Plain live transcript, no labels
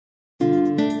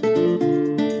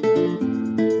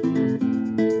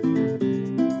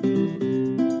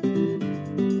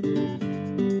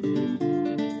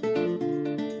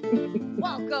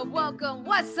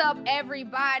up,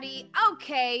 everybody?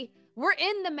 Okay, we're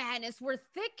in the madness. We're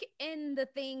thick in the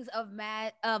things of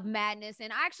madness,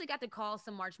 and I actually got to call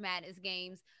some March Madness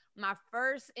games. My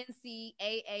first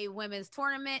NCAA women's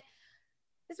tournament.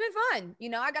 It's been fun. You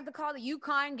know, I got to call the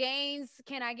UConn games.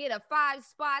 Can I get a 5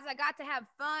 spots? I got to have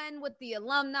fun with the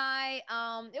alumni.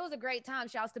 It was a great time.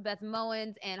 Shouts to Beth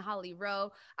Mowens and Holly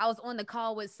Rowe. I was on the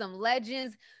call with some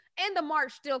legends, and the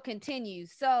march still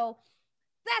continues. So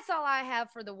that's all I have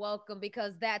for the welcome,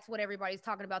 because that's what everybody's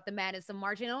talking about, the madness of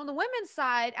March. And on the women's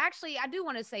side, actually, I do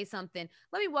want to say something.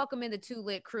 Let me welcome in the Two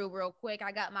Lit crew real quick.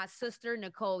 I got my sister,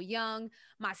 Nicole Young,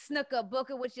 my Snooka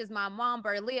Booker, which is my mom,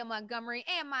 Berlia Montgomery,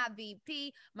 and my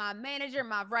VP, my manager,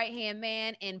 my right-hand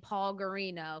man, and Paul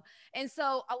Garino. And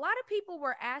so a lot of people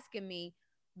were asking me,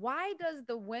 why does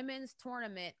the women's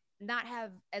tournament not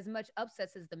have as much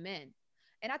upsets as the men?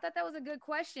 And I thought that was a good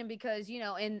question because, you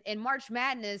know, in March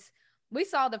Madness, we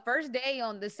saw the first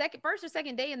or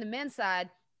second day in the men's side,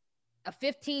 a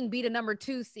 15 beat a number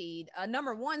 2 seed. A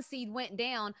number 1 seed went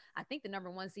down. I think the number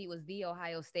 1 seed was The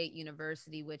Ohio State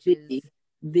University, which is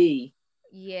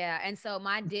yeah. And so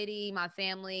my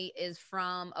family is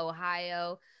from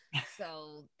Ohio,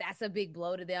 so that's a big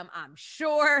blow to them, I'm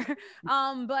sure.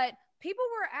 But people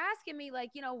were asking me,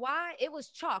 like, you know, why it was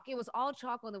chalk. It was all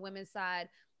chalk on the women's side.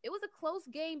 It was a close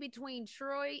game between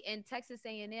Troy and Texas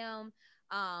A&M.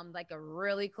 Like a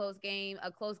really close game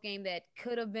that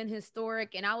could have been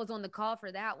historic. And I was on the call for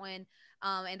that one.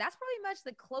 And that's pretty much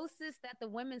the closest that the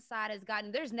women's side has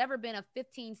gotten. There's never been a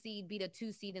 15 seed beat a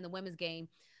 2 seed in the women's game.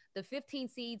 The 15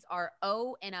 seeds are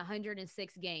 0 and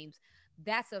 106 games.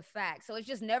 That's a fact. So it's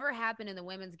just never happened in the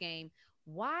women's game.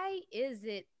 Why is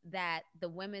it that the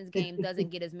women's game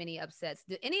doesn't get as many upsets?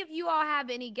 Do any of you all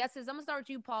have any guesses? I'm gonna start with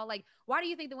you, Paul. Like, why do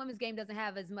you think the women's game doesn't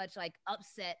have as much like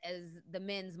upset as the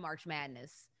men's March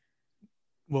Madness?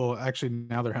 Well, actually,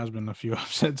 now there has been a few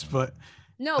upsets, but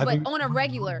no, but on a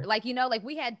regular, like, you know, like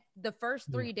we had the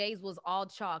first 3 days was all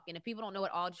chalk. And if people don't know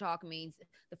what all chalk means,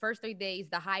 the first 3 days,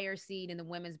 the higher seed in the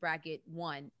women's bracket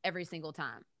won every single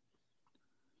time.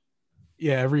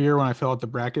 Yeah, every year when I fill out the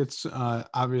brackets,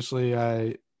 obviously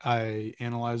I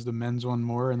analyze the men's one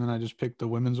more, and then I just pick the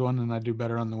women's one, and I do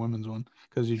better on the women's one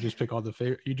because you just pick all the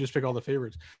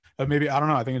favorites. Maybe, I don't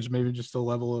know. I think it's maybe just the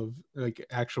level of like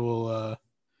actual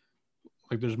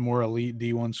like there's more elite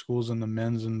D1 schools in the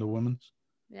men's and the women's.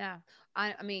 Yeah,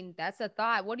 I mean that's a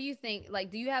thought. What do you think?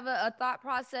 Like, do you have a thought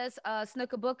process,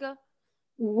 Snooka Booker?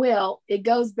 Well, it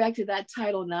goes back to that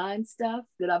Title IX stuff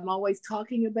that I'm always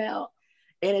talking about.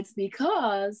 And it's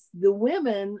because the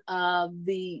women of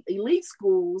the elite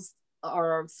schools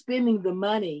are spending the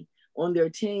money on their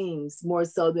teams more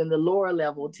so than the lower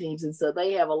level teams. And so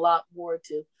they have a lot more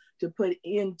to put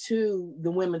into the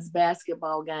women's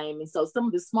basketball game. And so some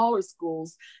of the smaller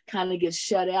schools kind of get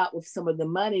shut out with some of the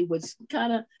money, which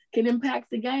kind of can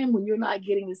impact the game when you're not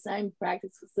getting the same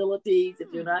practice facilities, if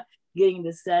you're not getting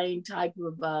the same type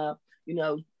of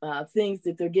things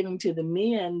that they're giving to the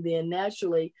men, then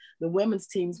naturally the women's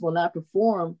teams will not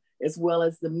perform as well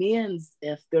as the men's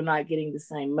if they're not getting the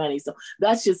same money. So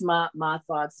that's just my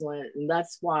thoughts on it. And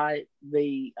that's why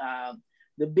the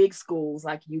big schools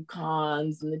like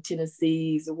UConn's and the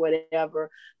Tennessees or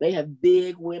whatever, they have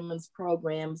big women's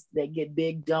programs that get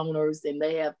big donors, and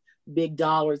they have big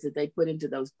dollars that they put into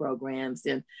those programs.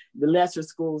 And the lesser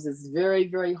schools is very,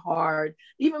 very hard,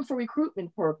 even for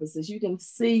recruitment purposes. You can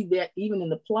see that even in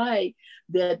the play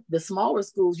that the smaller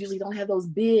schools usually don't have those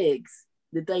bigs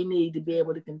that they need to be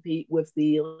able to compete with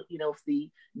the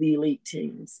elite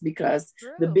teams, because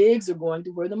the bigs are going to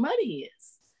where the money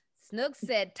is. Snook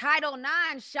said Title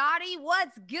IX, Shotty,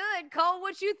 what's good? Cole,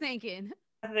 what you thinking?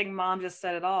 I think Mom just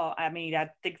said it all. I mean,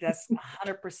 I think that's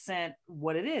 100%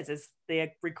 what it is. It's the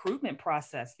recruitment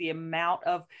process, the amount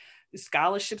of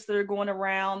scholarships that are going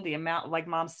around, the amount, like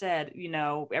Mom said, you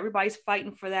know, everybody's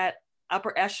fighting for that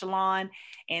upper echelon,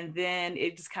 and then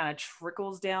it just kind of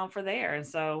trickles down for there. And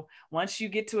so once you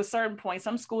get to a certain point,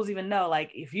 some schools even know,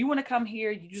 like, if you want to come here,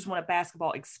 you just want a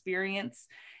basketball experience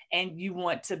and you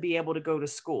want to be able to go to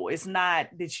school. It's not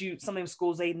that some of the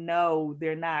schools, they know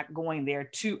they're not going there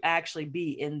to actually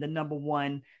be in the number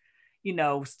one, you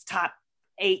know, top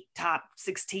 8, top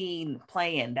 16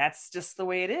 playing. That's just the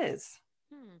way it is.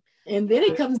 And then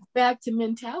it comes back to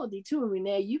mentality too. And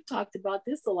Renee, you've talked about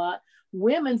this a lot.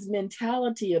 Women's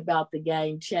mentality about the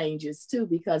game changes too,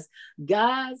 because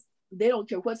guys, they don't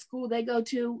care what school they go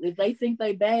to. If they think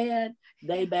they bad,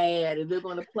 and they're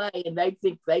going to play, and they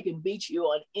think they can beat you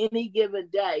on any given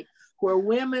day. Where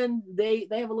women, they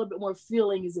have a little bit more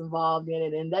feelings involved in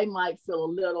it, and they might feel a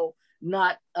little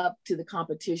not up to the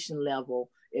competition level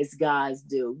as guys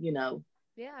do, you know.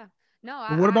 Yeah. No,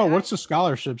 But what about what's the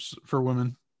scholarships for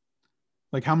women?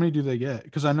 Like, how many do they get?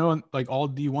 Because I know like all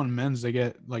D1 men's, they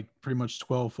get like pretty much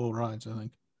 12 full rides, I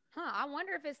think. I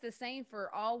wonder if it's the same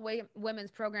for all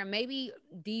women's program. Maybe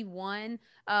D1.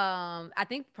 I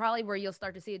think probably where you'll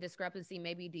start to see a discrepancy,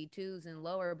 maybe D2s and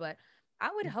lower. But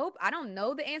I would hope, I don't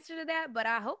know the answer to that, but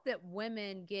I hope that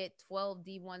women get 12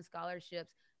 D1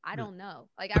 scholarships. I don't know.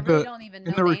 Like, I really don't even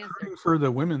know the answer. For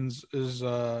the women's is,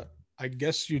 I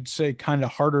guess you'd say kind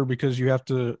of harder because you're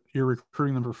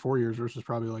recruiting them for 4 years versus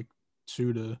probably like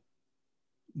 0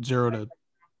 to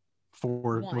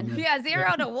 4. 1. Yeah,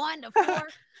 0 to 1 to 4.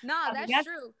 No, that's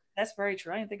true. That's very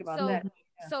true. I didn't think about that.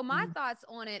 Yeah. So my thoughts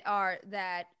on it are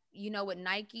that, with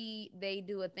Nike, they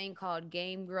do a thing called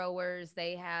Game Growers.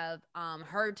 They have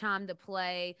Herd Time to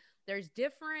Play. There's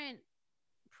different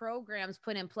programs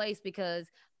put in place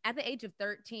because at the age of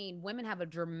 13, women have a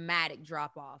dramatic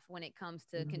drop off when it comes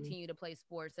to continue to play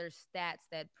sports. There's stats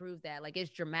that prove that, like, it's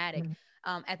dramatic.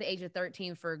 At the age of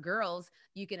 13 for girls,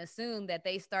 you can assume that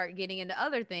they start getting into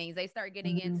other things. They start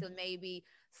getting into maybe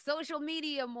social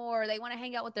media more. They want to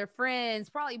hang out with their friends,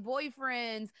 probably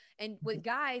boyfriends. And with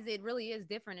guys, it really is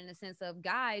different in the sense of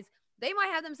guys, they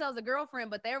might have themselves a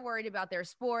girlfriend, but they're worried about their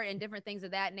sport and different things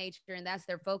of that nature. And that's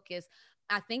their focus.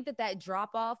 I think that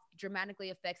drop off dramatically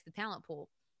affects the talent pool.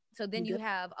 So then you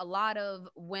have a lot of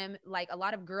women, like a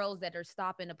lot of girls that are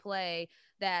stopping to play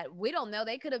that we don't know.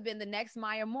 They could have been the next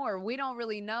Maya Moore. We don't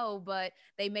really know, but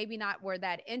they maybe not were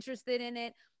that interested in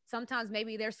it. Sometimes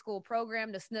maybe their school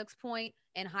program, to Snook's point,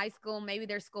 in high school, maybe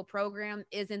their school program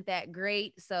isn't that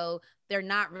great. So they're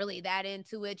not really that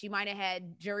into it. You might have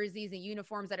had jerseys and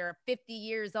uniforms that are 50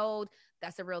 years old.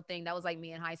 That's a real thing. That was like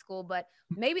me in high school. But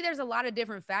maybe there's a lot of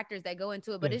different factors that go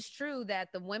into it. But it's true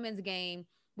that the women's game,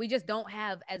 we just don't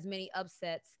have as many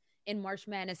upsets in March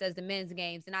Madness as the men's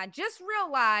games. And I just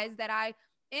realized that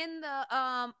in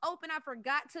the open, I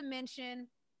forgot to mention,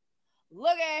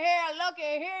 look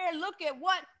at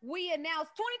what we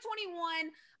announced.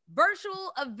 2021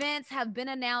 virtual events have been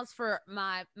announced for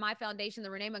my foundation, the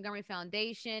Renee Montgomery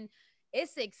Foundation.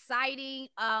 It's exciting.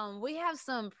 We have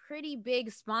some pretty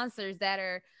big sponsors that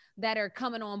are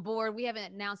coming on board. We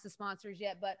haven't announced the sponsors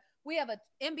yet, but we have a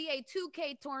NBA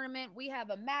 2K tournament. We have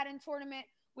a Madden tournament.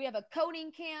 We have a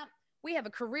coding camp. We have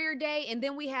a career day. And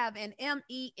then we have an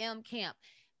MEM camp.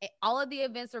 All of the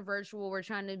events are virtual. We're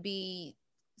trying to be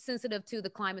sensitive to the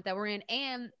climate that we're in.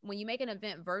 And when you make an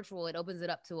event virtual, it opens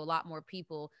it up to a lot more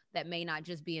people that may not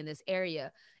just be in this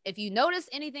area. If you notice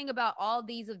anything about all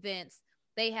these events,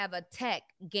 they have a tech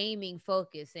gaming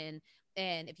focus. And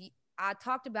I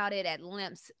talked about it at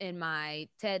length in my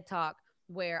TED Talk,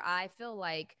 where I feel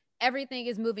like everything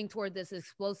is moving toward this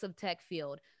explosive tech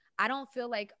field. I don't feel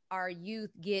like our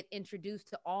youth get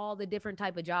introduced to all the different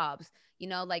type of jobs.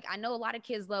 Like, I know a lot of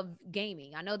kids love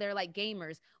gaming. I know they're like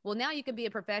gamers. Well, now you can be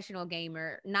a professional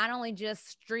gamer, not only just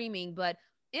streaming, but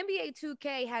NBA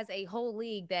 2K has a whole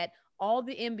league that all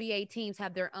the NBA teams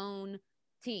have their own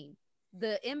team.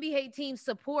 The NBA teams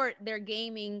support their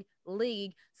gaming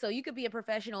league. So you could be a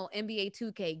professional NBA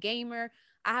 2K gamer.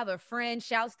 I have a friend,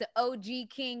 shouts to OG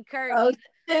King Kurt. OG.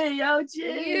 You know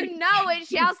it.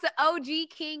 Shouts to OG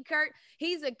King Kurt.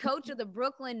 He's a coach of the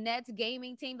Brooklyn Nets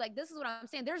gaming team. Like, this is what I'm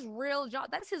saying. There's real job.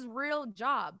 That's his real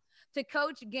job, to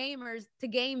coach gamers to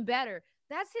game better.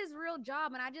 That's his real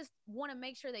job. And I just want to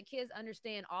make sure that kids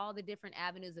understand all the different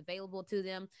avenues available to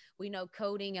them. We know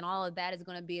coding and all of that is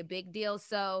going to be a big deal.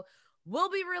 So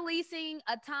we'll be releasing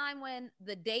a time when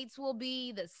the dates will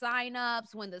be, the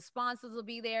signups, when the sponsors will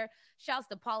be there. Shouts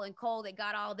to Paul and Cole that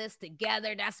got all this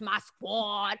together. That's my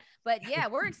squad. But yeah,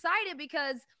 we're excited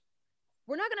because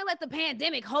we're not going to let the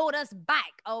pandemic hold us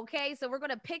back. Okay. So we're going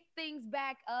to pick things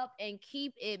back up and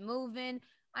keep it moving.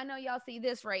 I know y'all see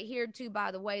this right here too,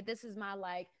 by the way. This is my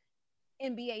like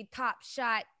NBA Top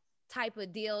Shot type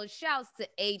of deal. Shouts to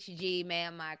HG,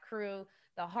 man, my crew,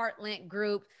 the Heartland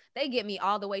group. They get me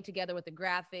all the way together with the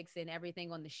graphics and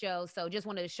everything on the show. So just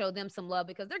wanted to show them some love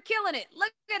because they're killing it.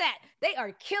 Look at that. They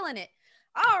are killing it.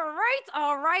 All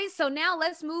right. So now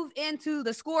let's move into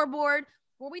the scoreboard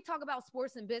where we talk about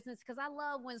sports and business, because I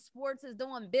love when sports is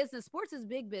doing business. Sports is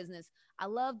big business. I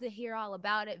love to hear all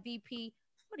about it. VP,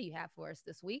 what do you have for us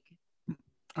this week?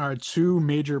 All right, 2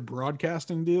 major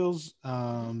broadcasting deals.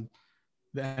 The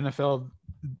NFL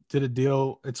did a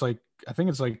deal. It's like, I think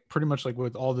it's like pretty much like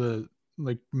with all the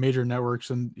like major networks,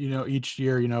 and each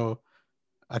year,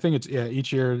 I think it's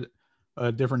each year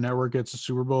a different network gets a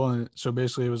Super Bowl, and so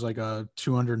basically it was like a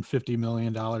 $250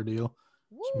 million deal.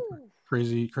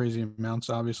 Crazy amounts,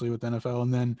 obviously, with NFL.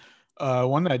 And then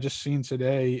one that I just seen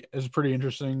today is pretty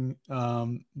interesting.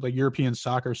 Like European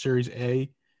Soccer Series A.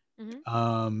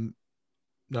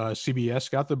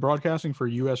 CBS got the broadcasting for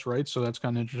U.S. rights, so that's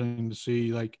kind of interesting to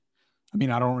see. Like, I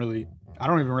mean, I don't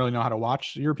even really know how to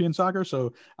watch European soccer,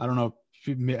 so I don't know.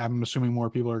 I'm assuming more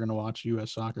people are going to watch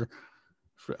U.S. soccer.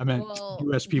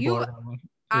 U.S. people are.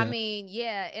 I mean,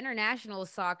 yeah, international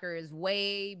soccer is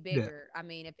way bigger. Yeah. I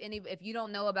mean, if you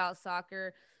don't know about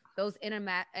soccer, those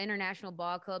international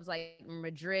ball clubs like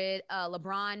Madrid,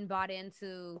 LeBron bought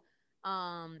into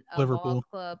a Liverpool ball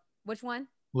club. Which one?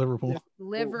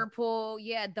 Liverpool.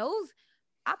 Yeah,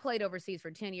 I played overseas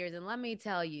for 10 years, and let me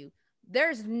tell you,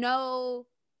 there's no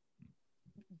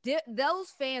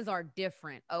those fans are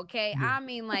different. Okay. Yeah. I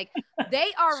mean, like, they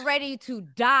are ready to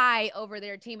die over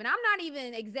their team. And I'm not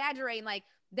even exaggerating. Like,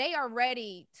 they are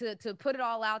ready to put it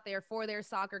all out there for their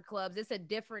soccer clubs. It's a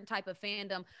different type of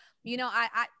fandom. You know,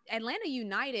 Atlanta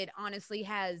United honestly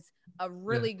has a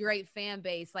really great fan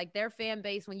base. Like, their fan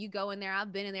base, when you go in there,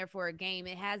 I've been in there for a game,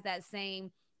 it has that same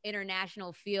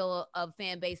international feel of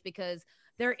fan base because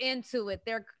they're into it.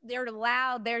 They're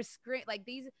loud. They're like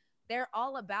they're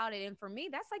all about it. And for me,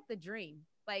 that's like the dream.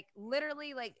 Like,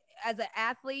 literally, like, as an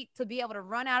athlete, to be able to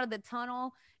run out of the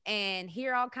tunnel and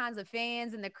hear all kinds of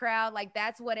fans in the crowd. Like,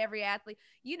 that's what every athlete,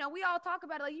 you know, we all talk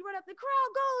about it. Like, you run up, the crowd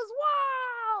goes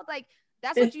wild. Like,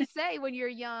 that's what you say when you're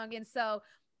young. And so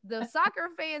the soccer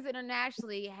fans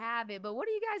internationally have it. But what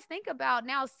do you guys think about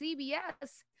now?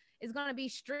 CBS is going to be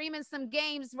streaming some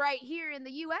games right here in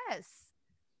the U.S.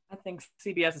 I think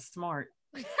CBS is smart.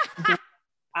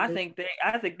 I think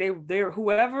they're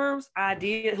whoever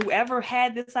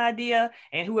had this idea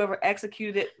and whoever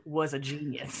executed it was a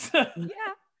genius. Yeah.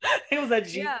 It was a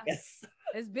genius. Yeah.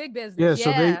 It's big business.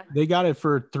 Yeah, so they got it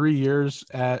for 3 years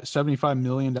at $75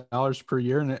 million per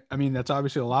year. And I mean, that's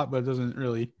obviously a lot, but it doesn't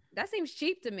really. That seems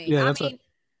cheap to me. Yeah,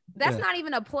 that's not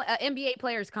even a NBA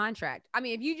player's contract. I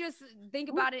mean, if you just think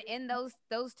about it in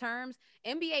those terms,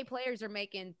 NBA players are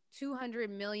making $200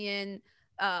 million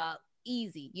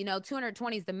easy. You know,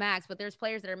 220 is the max, but there's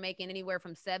players that are making anywhere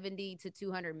from 70 to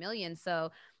 200 million.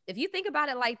 So if you think about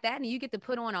it like that, and you get to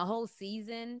put on a whole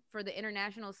season for the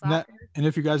international soccer. And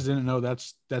if you guys didn't know,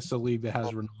 that's the league that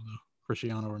has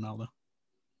Cristiano Ronaldo.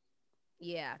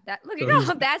 Yeah, that's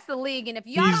the league. And if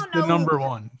y'all don't know, the number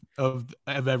one of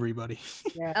everybody.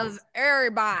 Of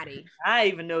everybody. I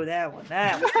even know that one.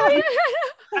 I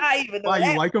even know. Why,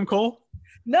 you like him, Cole?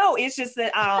 No, it's just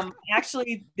that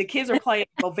actually the kids are playing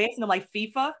advancing to like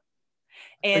FIFA.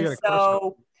 And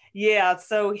so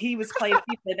he was playing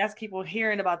FIFA, and that's people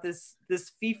hearing about this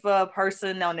FIFA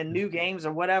person on the new games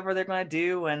or whatever they're gonna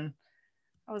do. And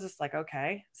I was just like,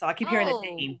 okay. So I keep hearing the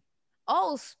name.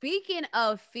 Oh, speaking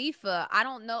of FIFA, I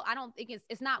don't know. I don't think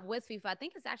it's not with FIFA. I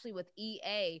think it's actually with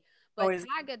EA. But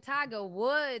Tiger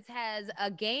Woods has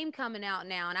a game coming out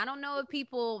now. And I don't know if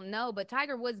people know, but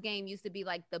Tiger Woods' game used to be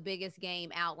like the biggest game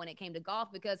out when it came to golf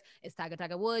because it's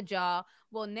Tiger Woods, y'all.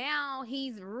 Well, now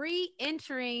he's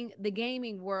re-entering the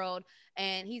gaming world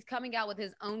and he's coming out with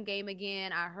his own game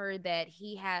again. I heard that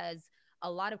he has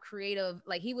a lot of creative,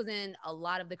 like he was in a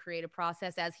lot of the creative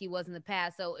process as he was in the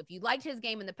past. So if you liked his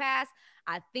game in the past,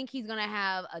 I think he's going to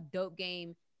have a dope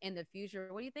game in the future.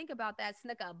 What do you think about that,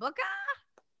 Snicka Booka?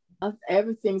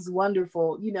 Everything's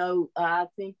wonderful. You know, I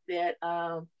think that,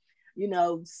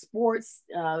 sports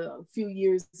a few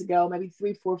years ago, maybe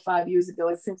 3, 4, 5 years ago,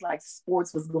 it seems like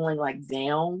sports was going like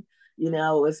down,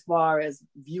 as far as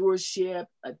viewership,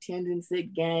 attendance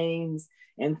at games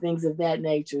and things of that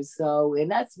nature. So,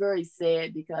 and that's very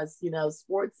sad because,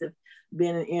 sports have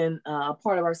been in a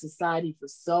part of our society for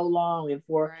so long, and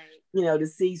for, to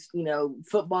see,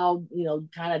 football,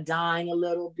 kind of dying a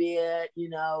little bit,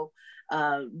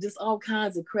 just all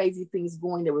kinds of crazy things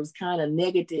going. There was kind of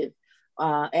negative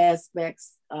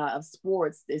aspects of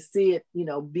sports. To see it,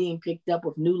 being picked up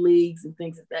with new leagues and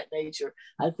things of that nature,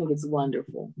 I think it's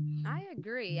wonderful. I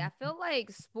agree. I feel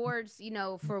like sports,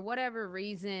 for whatever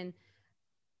reason,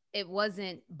 it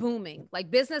wasn't booming.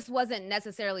 Like business wasn't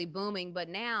necessarily booming, but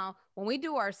now when we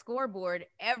do our scoreboard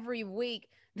every week,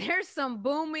 there's some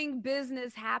booming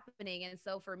business happening. And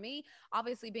so for me,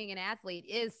 obviously being an athlete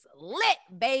is lit,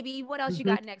 baby. What else you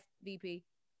got next, VP?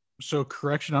 So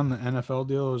correction on the NFL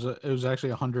deal, it was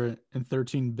actually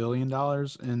 $113 billion,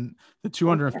 and the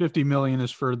 $250 million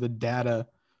is for the data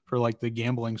for like the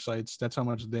gambling sites. That's how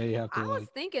much they have to. I was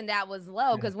thinking that was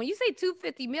low because when you say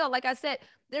 $250 million, like I said,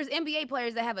 there's NBA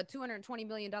players that have a $220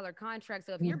 million contract.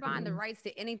 So if you're buying the rights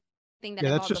to anything that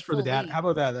that's just for the data. How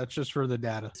about that? That's just for the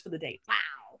data. It's for the data. Wow.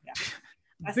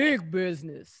 Yeah. Big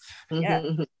business. Yeah.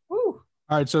 All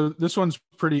right. So this one's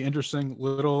pretty interesting.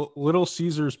 Little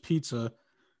Caesars Pizza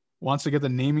wants to get the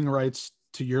naming rights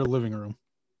to your living room.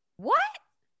 What?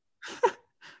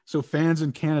 So fans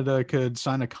in Canada could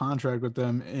sign a contract with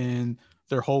them, and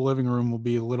their whole living room will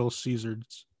be Little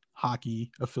Caesars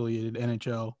hockey affiliated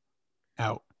NHL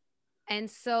out. And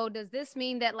so does this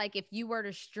mean that like if you were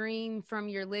to stream from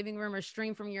your living room or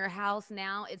stream from your house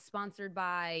now, it's sponsored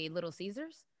by Little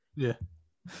Caesars? Yeah.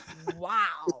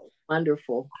 Wow.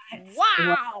 Wonderful.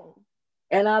 Wow.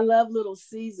 And I love Little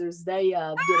Caesars. They did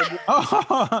a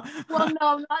well,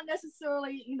 no, not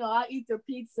necessarily. You know, I eat their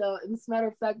pizza. As a matter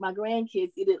of fact, my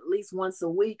grandkids eat it at least once a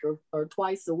week or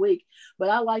twice a week. But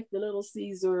I like the Little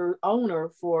Caesar owner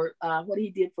for what he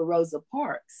did for Rosa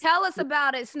Parks. Tell us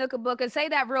about it, Snooker Booker. Say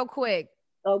that real quick.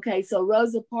 Okay, so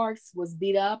Rosa Parks was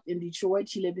beat up in Detroit.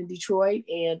 She lived in Detroit,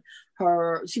 and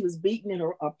she was beaten, and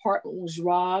her apartment was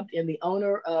robbed. And the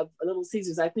owner of Little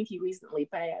Caesars, I think he recently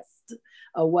passed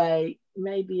away.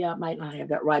 Maybe I might not have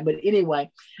that right, but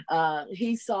anyway,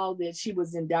 he saw that she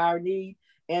was in dire need,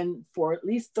 and for at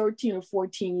least 13 or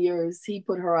 14 years, he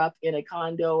put her up in a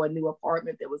condo, a new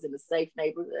apartment that was in a safe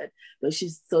neighborhood,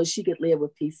 so she could live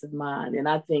with peace of mind. And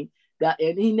I think that,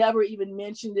 and he never even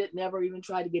mentioned it, never even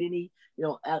tried to get any,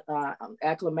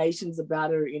 acclamations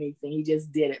about it or anything. He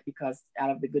just did it because out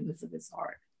of the goodness of his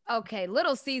heart. Okay,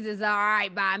 Little Caesars all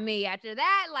right by me. After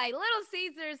that, like Little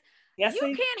Caesars, Yes, you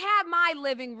can't have my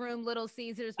living room, Little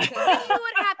Caesars, because then you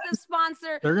would have to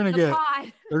sponsor the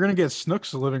pod. They're gonna get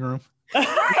Snook's living room.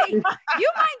 Right. You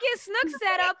might get Snook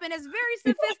set up and it's very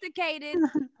sophisticated.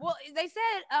 Well, they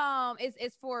said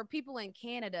it's for people in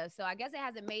Canada, so I guess it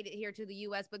hasn't made it here to the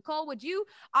US. But Cole, would you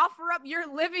offer up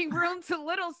your living room to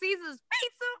Little Caesars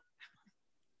Pizza?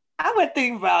 I would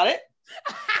think about it.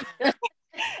 I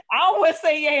don't want to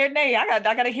say yeah or nay. I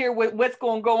gotta hear what's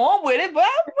gonna go on with it, but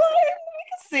we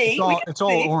can see. It's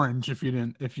all orange if you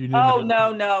didn't. Oh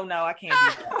no, I can't do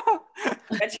that.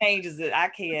 That changes it. I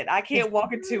can't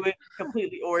walk into it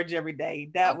completely orange every day.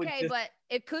 But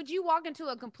could you walk into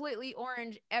a completely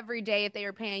orange every day if they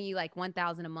were paying you like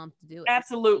 $1,000 a month to do it?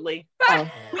 Absolutely.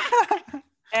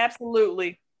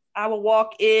 Absolutely. I would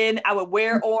walk in, I would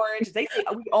wear orange. They say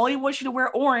we only want you to wear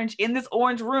orange in this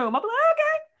orange room. I'm like,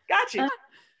 okay, gotcha.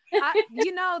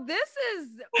 This is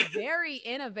very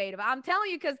innovative. I'm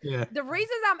telling you, because the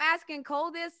reasons I'm asking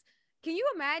Cole this, can you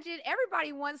imagine?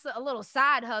 Everybody wants a little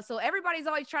side hustle. Everybody's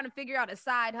always trying to figure out a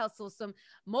side hustle, some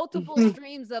multiple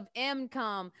streams of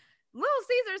income. Little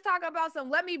Caesars talking about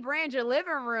let me brand your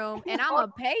living room and I'm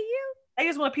gonna pay you. They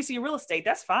just want a piece of your real estate.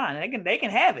 That's fine. They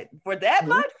can have it for that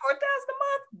much, for $1,000 a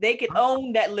month. They can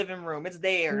own that living room. It's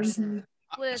theirs.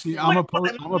 See, I'm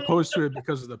opposed to it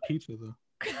because of the pizza, though.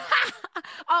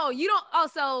 You don't. Oh,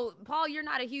 so Paul, you're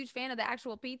not a huge fan of the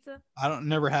actual pizza?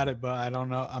 Never had it, but I don't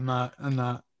know. I'm not.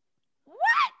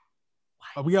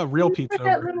 What? We got real pizza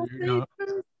over here.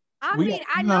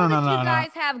 I know that you guys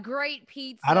have great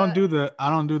pizza. I don't do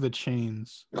the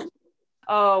chains.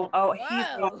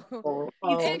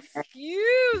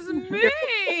 Excuse me.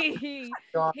 Okay. He's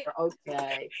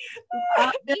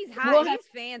high. He's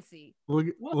fancy.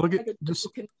 Look at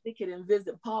just Connecticut and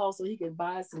visit Paul so he can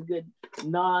buy some good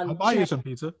I'll buy you some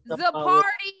pizza. The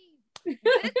party. This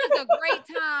is a great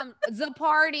time. The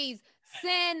parties.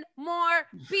 Send more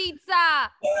pizza.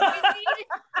 Oh my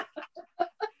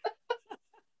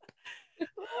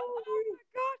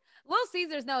God. Little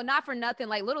Caesars, no, not for nothing.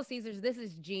 Like Little Caesars, this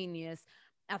is genius.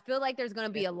 I feel like there's going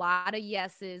to be a lot of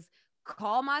yeses.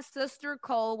 Call my sister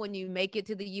Cole when you make it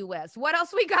to the US. What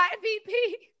else we got,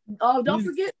 VP? Oh, don't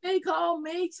forget me. Call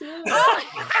me too.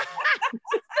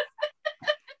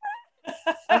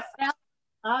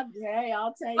 Okay,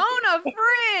 I'll take a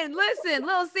friend. Listen,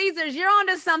 Little Caesars, you're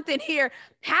onto something here.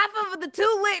 Half of the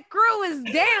Too Lit crew is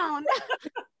down.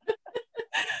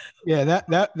 Yeah,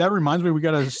 that reminds me, we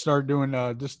got to start doing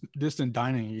distant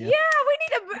dining again. Yeah,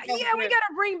 we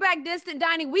gotta bring back distant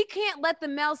dining. We can't let the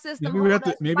mail system.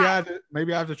 Maybe I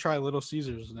have to try Little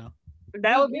Caesars now.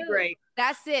 That would be great.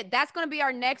 That's it. That's gonna be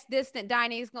our next distant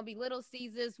dining. It's gonna be Little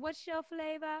Caesars. What's your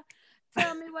flavor?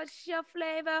 Tell me what's your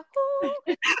flavor. Ooh.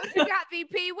 What you got,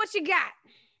 VP? What you got?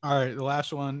 All right, the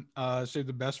last one. Save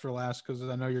the best for last because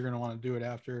I know you're gonna want to do it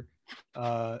after.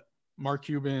 Mark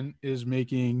Cuban is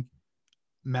making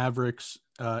Mavericks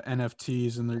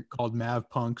NFTs, and they're called Mav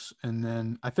Punks. And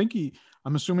then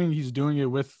I'm assuming he's doing it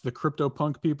with the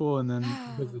CryptoPunk people. And then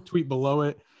the tweet below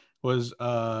it was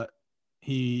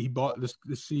he bought the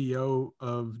CEO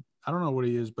of, I don't know what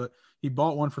he is, but he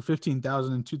bought one for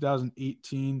 $15,000 in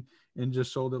 2018 and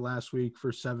just sold it last week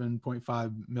for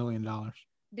 $7.5 million.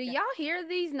 Do y'all hear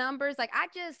these numbers? Like,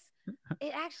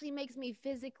 it actually makes me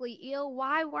physically ill.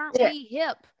 Why weren't we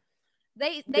hip?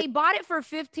 They bought it for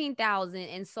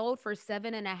 $15,000 and sold for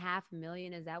 $7.5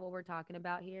 million. Is that what we're talking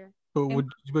about here? But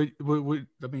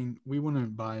I mean, we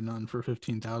wouldn't buy none for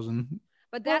 $15,000.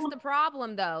 But that's the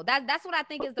problem, though. That's what I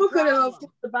think is the Who could have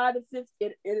problem. afforded to buy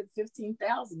it at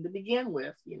 15,000 to begin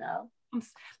with? You know.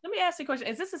 Let me ask you a question.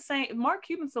 Is this the same? Mark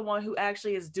Cuban's the one who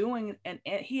actually is doing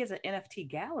he has an NFT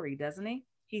gallery, doesn't he?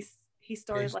 He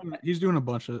started he's doing a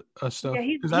bunch of stuff. Yeah,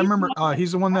 because I remember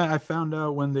he's the one that I found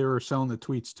out when they were selling the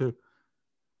tweets too.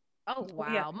 Oh wow,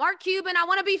 Yeah. Mark Cuban, I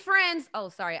want to be friends. Oh,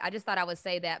 sorry, I just thought I would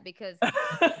say that because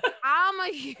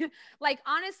like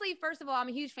honestly, first of all, I'm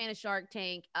a huge fan of Shark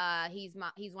Tank. He's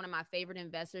one of my favorite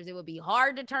investors. It would be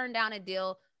hard to turn down a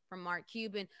deal from Mark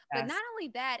Cuban. But not only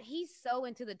that, he's so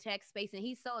into the tech space and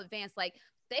he's so advanced. Like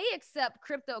they accept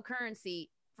cryptocurrency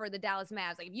for the Dallas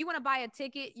Mavs. Like if you want to buy a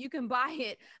ticket, you can buy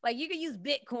it. Like you can use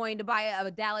Bitcoin to buy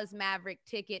a Dallas Maverick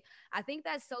ticket. I think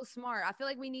that's so smart. I feel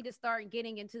like we need to start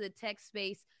getting into the tech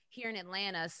space here in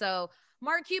Atlanta. So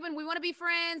Mark Cuban, we want to be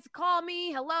friends. Call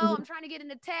me. Hello. I'm trying to get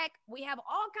into tech. We have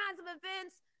all kinds of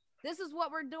events. This is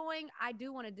what we're doing. I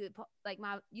do want to do like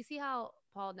you see how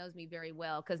Paul knows me very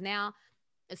well. Cause now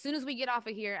as soon as we get off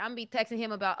of here, I'm gonna be texting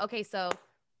him about, okay, so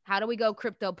how do we go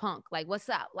crypto punk? Like, what's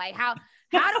up? Like, how do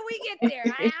we get there?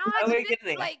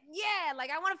 Like, yeah, like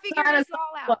I want to figure this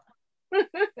all out.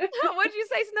 What'd you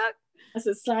say, Snook? I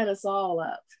said, sign us all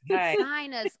up. Right.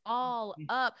 Sign us all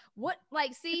up. What,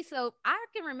 like, see, so I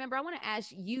can remember, I want to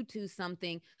ask you two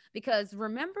something, because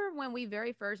remember when we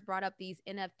very first brought up these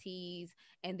NFTs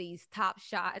and these Top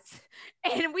Shots,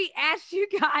 and we asked you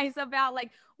guys about,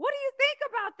 like, what do you think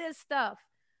about this stuff?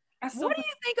 What do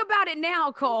you think about it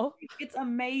now, Cole? It's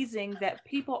amazing that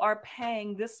people are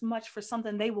paying this much for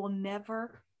something they will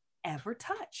never, ever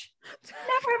touch.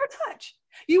 Never, ever touch.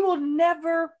 You will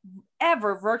never,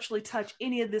 ever virtually touch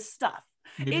any of this stuff.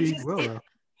 Maybe you will.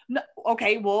 No,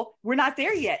 okay, well, we're not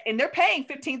there yet. And they're paying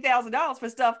 $15,000 for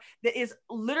stuff that is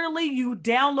literally you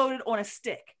downloaded on a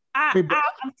stick. I'm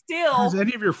still. Has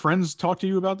any of your friends talked to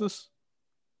you about this?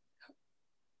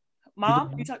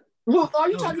 Mom? Are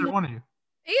you talking to one of you?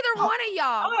 Either one of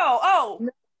y'all. Oh.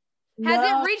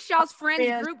 Has it reached y'all's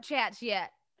friends group chats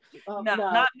yet? No,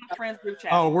 not my friends group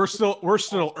chat. Oh, we're still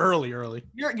early.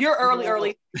 You're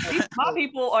early. My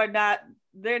people are not.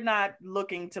 They're not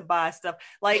looking to buy stuff.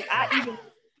 Like even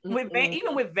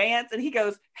with Vance, and he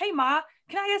goes, "Hey, Ma,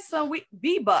 can I get some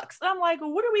V-Bucks?" And I'm like,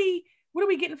 "Well, what are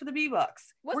we getting for the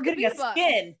V-Bucks? We're getting a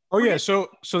skin." Oh yeah, so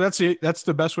that's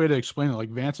the best way to explain it. Like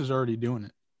Vance is already doing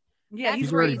it. Yeah,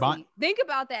 he's crazy. Think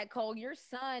about that, Cole. Your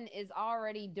son is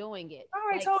already doing it. I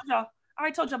already told y'all.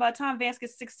 By the time Vance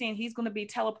gets 16, he's going to be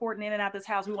teleporting in and out this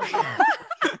house. We already know.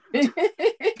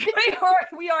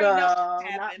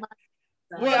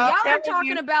 Well,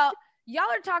 y'all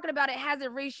are talking about it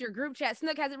hasn't reached your group chat.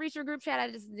 Snook, has it reached your group chat?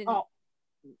 I just didn't. Oh.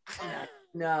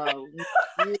 No,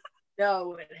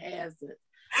 it hasn't.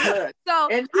 Look, so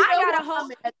and I got a whole.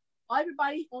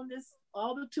 Everybody on this,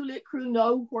 all the Two Lit crew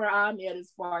know where I'm at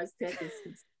as far as tech is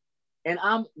concerned, and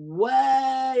I'm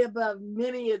way above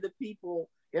many of the people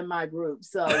in my group.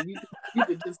 So you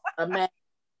could just imagine.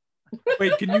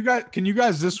 Wait, can you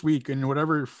guys this week, and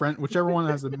whichever one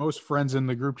has the most friends in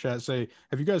the group chat, say,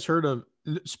 have you guys heard of,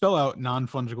 spell out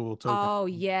non-fungible token? Oh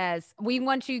yes, we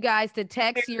want you guys to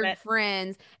text your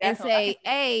friends and say,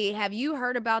 hey, have you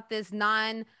heard about this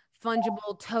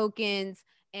non-fungible tokens?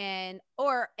 And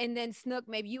then Snook,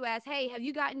 maybe you ask, hey, have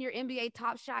you gotten your NBA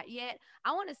Top Shot yet?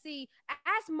 I want to see.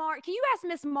 Can you ask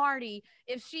Miss Marty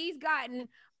if she's gotten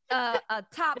a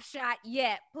Top Shot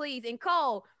yet, please? And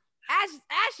Cole, ask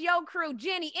your crew,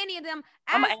 Jenny, any of them,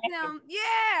 ask them.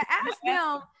 Ask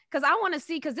them, because I want to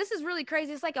see, because this is really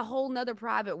crazy. It's like a whole nother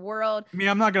private world. I mean,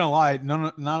 I'm not gonna lie,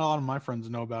 not a lot of my friends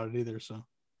know about it either. So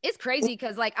it's crazy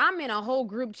because like I'm in a whole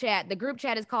group chat. The group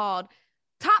chat is called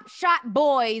Top Shot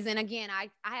Boys. And again, I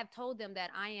have told them that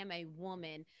I am a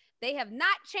woman. They have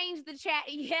not changed the chat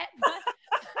yet, but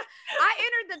I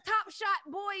entered the Top Shot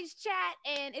Boys chat,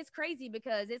 and it's crazy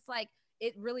because it's like,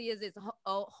 it really is. It's a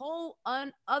whole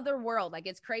other world. Like,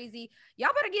 it's crazy.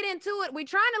 Y'all better get into it. We're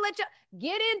trying to let you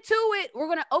get into it. We're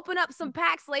going to open up some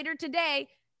packs later today.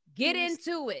 Get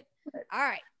into it. All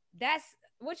right. That's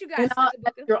what you guys think.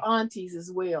 Your aunties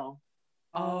as well.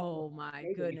 Oh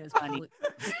my goodness.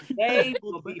 They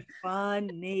will be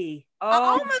funny. I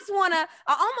almost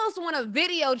want to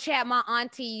video chat my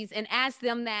aunties and ask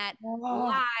them that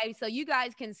live, so you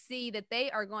guys can see that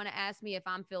they are going to ask me if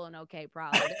I'm feeling okay.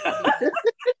 Probably.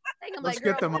 Let's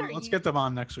get them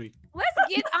on next week. Let's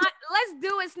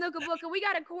do it, Snooker Booker. We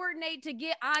got to coordinate to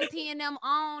get Auntie and them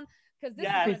on, because this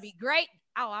is going to be great.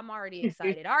 Oh, I'm already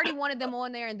excited. I already wanted them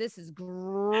on there, and this is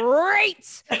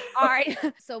great. All right.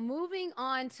 So moving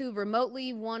on to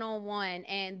Remotely One-on-One.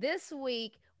 And this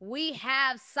week we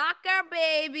have soccer,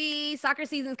 baby. Soccer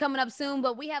season's coming up soon,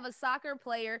 but we have a soccer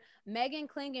player, Megan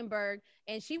Klingenberg,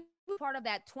 and she was part of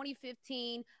that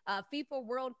 2015 FIFA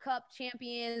World Cup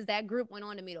champions. That group went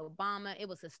on to meet Obama. It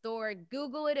was historic.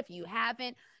 Google it if you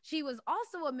haven't. She was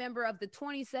also a member of the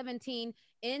 2017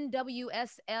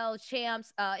 NWSL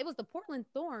champs. It was the Portland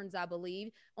Thorns, I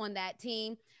believe, on that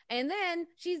team. And then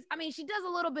she does a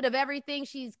little bit of everything.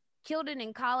 She's killed it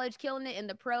in college, killing it in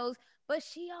the pros. But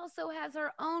she also has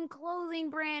her own clothing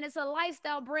brand. It's a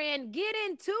lifestyle brand. Get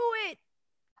into it.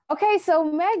 Okay, so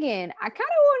Megan, I kind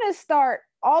of want to start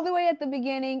all the way at the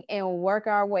beginning and work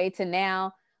our way to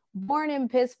now. Born in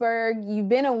Pittsburgh, you've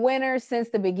been a winner since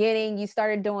the beginning. You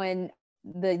started doing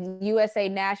the USA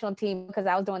national team because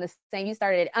I was doing the same. You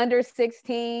started at under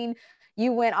 16.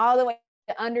 You went all the way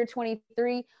to under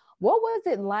 23. What was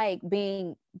it like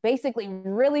being basically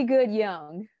really good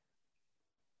young?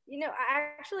 You know,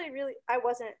 I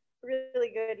wasn't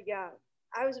really good young.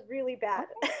 I was really bad.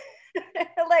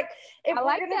 Like, if I we're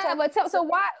like gonna that, talk, but so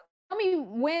why? Tell me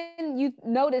when you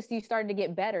noticed you started to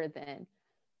get better then.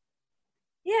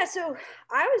 yeah, so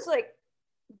I was like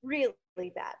really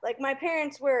bad. Like, my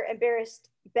parents were embarrassed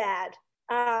bad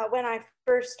when I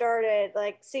first started,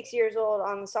 like 6 years old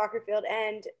on the soccer field.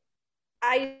 And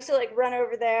I used to like run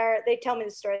over there. They tell me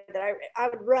the story that I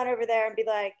would run over there and be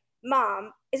like,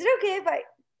 Mom, is it okay if I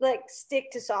like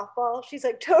stick to softball? She's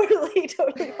like, totally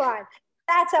fine.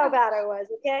 That's how bad I was.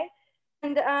 Okay.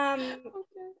 And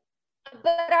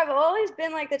but I've always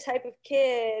been like the type of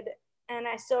kid, and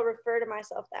I still refer to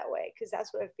myself that way because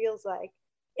that's what it feels like,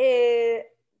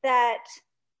 that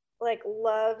like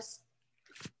loves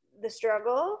the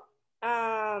struggle,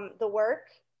 the work.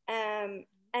 And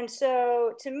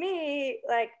so to me,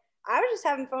 like, I was just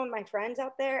having fun with my friends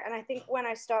out there. And I think when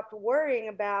I stopped worrying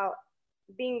about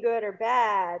being good or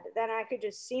bad, then I could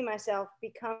just see myself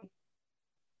become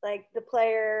like the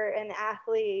player and the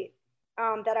athlete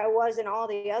that I was in all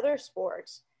the other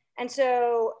sports. And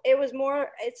so it was more,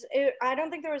 I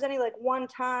don't think there was any like one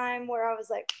time where I was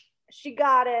like, she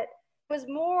got it. It was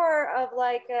more of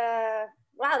like,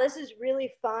 wow, this is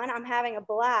really fun. I'm having a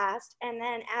blast. And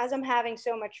then as I'm having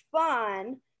so much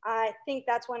fun, I think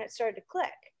that's when it started to click.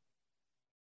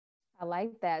 I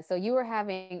like that. So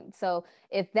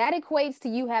if that equates to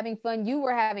you having fun, you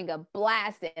were having a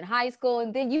blast in high school,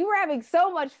 and then you were having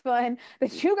so much fun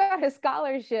that you got a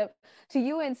scholarship to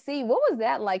UNC. What was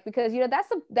that like? Because,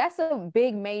 that's a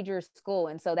big major school.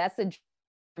 And so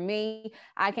for me,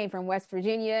 I came from West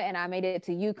Virginia and I made it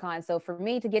to UConn. So for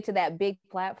me to get to that big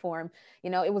platform,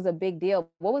 it was a big deal.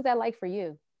 What was that like for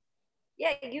you?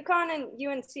 Yeah, UConn and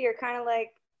UNC are kind of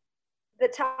like the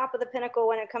top of the pinnacle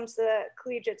when it comes to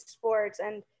collegiate sports.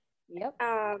 And yep.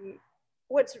 I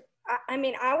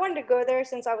wanted to go there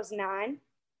since I was 9.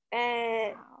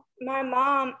 And my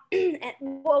mom,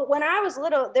 well, when I was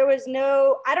little, there was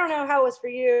I don't know how it was for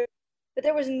you, but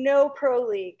there was no pro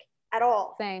league at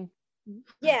all. Same.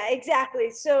 Yeah,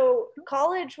 exactly. So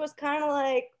college was kind of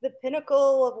like the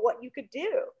pinnacle of what you could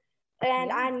do. And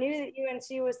yeah. I knew that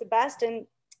UNC was the best. And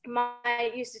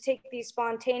I used to take these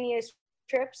spontaneous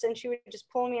trips, and she would just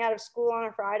pull me out of school on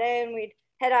a Friday and we'd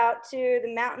head out to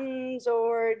the mountains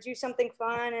or do something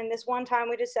fun. And this one time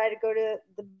we decided to go to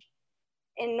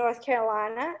in North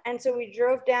Carolina. And so we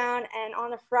drove down, and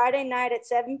on a Friday night at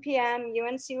 7 p.m.,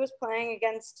 UNC was playing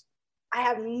against, I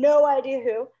have no idea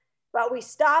who, but we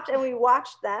stopped and we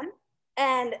watched them,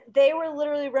 and they were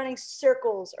literally running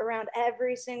circles around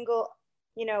every single,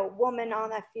 woman on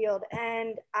that field.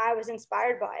 And I was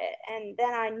inspired by it. And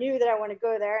then I knew that I wanted to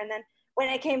go there. And then when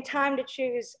it came time to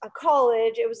choose a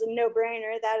college, it was a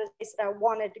no-brainer. That is the place that I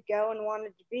wanted to go and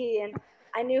wanted to be. And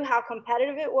I knew how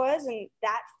competitive it was, and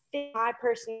that fit my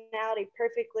personality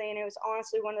perfectly. And it was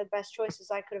honestly one of the best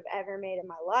choices I could have ever made in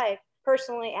my life,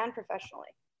 personally and professionally.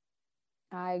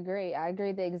 I agree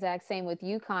the exact same with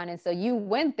UConn. And so you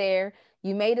went there,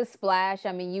 you made a splash.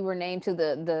 I mean, you were named to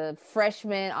the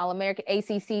freshman All-American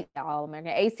ACC,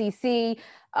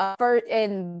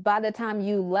 and by the time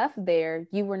you left there,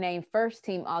 you were named first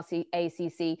team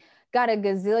ACC, got a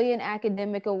gazillion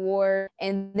academic award,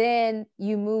 and then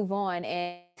you move on.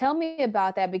 And tell me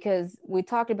about that, because we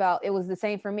talked about, it was the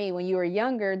same for me. When you were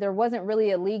younger, there wasn't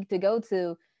really a league to go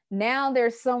to. Now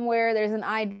there's an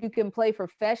idea you can play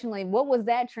professionally. What was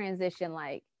that transition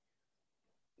like?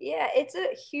 Yeah, it's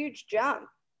a huge jump.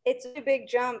 It's a big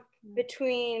jump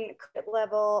between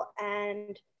level,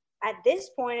 and at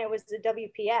this point it was the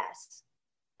WPS.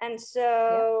 And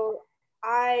so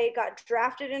I got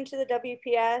drafted into the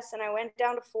WPS, and I went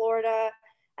down to Florida,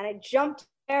 and I jumped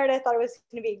and I thought it was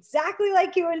going to be exactly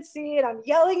like UNC, and I'm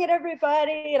yelling at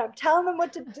everybody and I'm telling them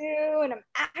what to do and I'm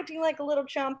acting like a little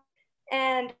chump.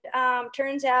 And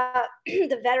turns out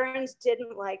the veterans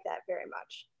didn't like that very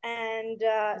much. And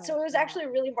so it was actually a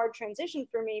really hard transition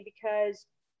for me because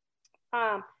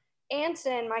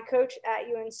Anson, my coach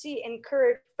at UNC,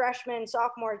 encouraged freshmen,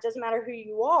 sophomores, doesn't matter who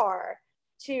you are,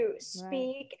 to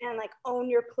speak and like own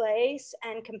your place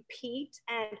and compete.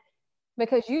 And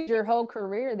because you your whole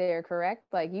career there, correct?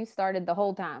 Like you started the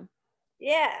whole time.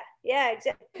 Yeah,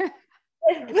 exactly.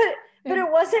 but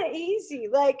it wasn't easy.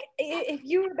 Like if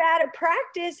you were bad at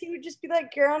practice, he would just be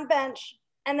like, you're on bench.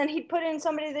 And then he'd put in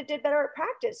somebody that did better at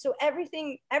practice. So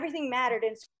everything mattered.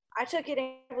 And so I took it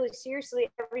really seriously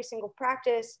every single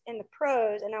practice in the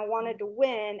pros, and I wanted to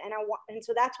win. And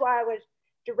so that's why I would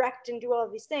direct and do all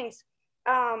of these things.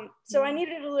 So I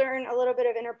needed to learn a little bit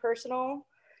of interpersonal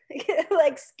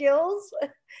like skills,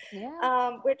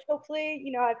 which hopefully,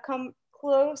 I've come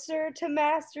closer to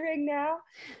mastering now.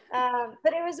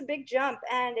 But it was a big jump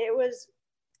and it was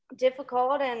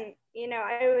difficult. And,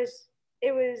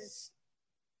 it was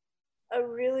a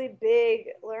really big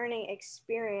learning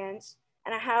experience.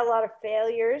 And I had a lot of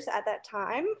failures at that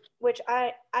time, which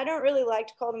I don't really like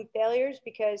to call them failures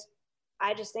because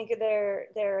I just think of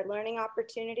their learning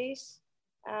opportunities.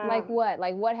 Like what?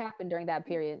 Like what happened during that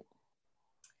period?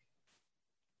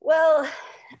 Well,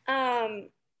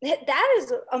 that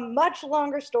is a much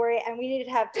longer story, and we need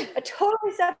to have a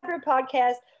totally separate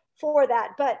podcast for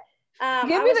that. But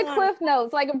give me the cliff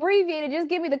notes, like abbreviated. Just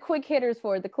give me the quick hitters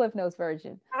for the cliff notes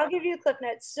version. I'll give you the cliff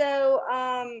notes. So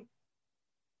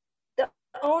the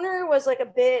owner was like a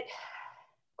bit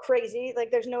crazy,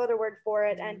 like there's no other word for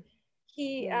it, and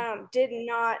he did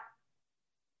not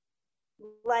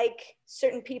like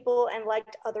certain people and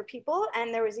liked other people,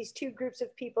 and there was these two groups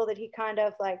of people that he kind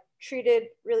of like treated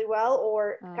really well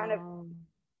or kind of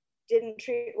didn't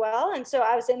treat well. And so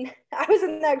I was in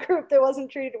that group that wasn't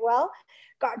treated well,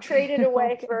 got traded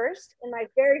away first in my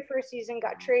very first season,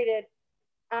 got traded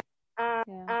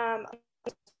and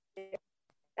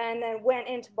then went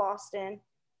into Boston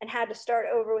and had to start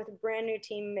over with a brand new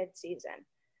team mid-season.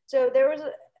 So there was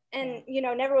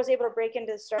never was able to break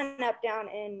into the startup down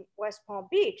in West Palm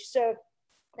Beach. So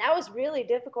that was really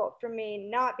difficult for me,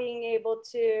 not being able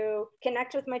to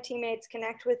connect with my teammates,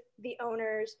 connect with the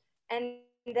owners, and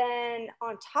then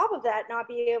on top of that, not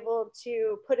be able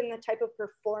to put in the type of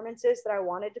performances that I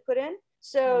wanted to put in.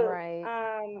 So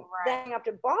then up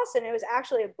to Boston, it was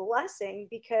actually a blessing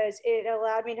because it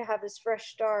allowed me to have this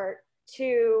fresh start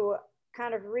to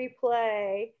kind of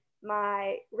replay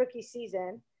my rookie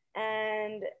season.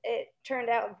 And it turned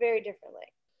out very differently.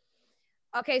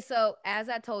 Okay, so as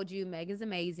I told you, Meg is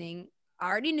amazing. I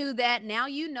already knew that. Now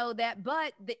you know that.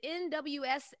 But the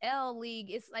NWSL League,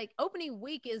 it's like opening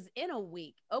week is in a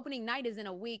week. Opening night is in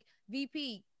a week.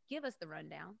 VP, give us the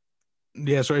rundown.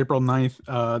 Yeah, so April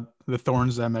 9th, the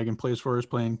Thorns that Megan plays for is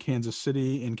playing Kansas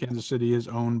City, and Kansas City is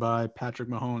owned by Patrick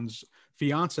Mahomes'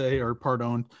 fiance, or part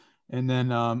owned. And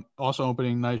then also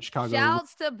opening night, Chicago.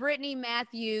 Shouts to Brittany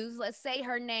Matthews. Let's say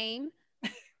her name.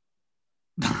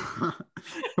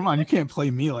 Come on, you can't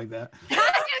play me like that. I'm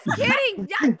just kidding.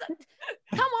 Come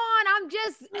on,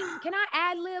 can I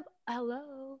ad-lib?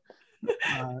 Hello.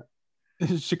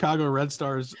 Chicago Red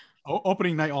Stars,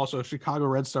 opening night also, Chicago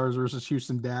Red Stars versus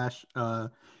Houston Dash.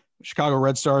 Chicago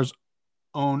Red Stars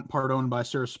part owned by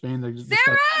Sarah Spain.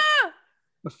 Sarah!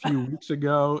 A few weeks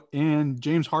ago. And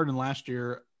James Harden last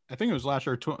year, I think it was last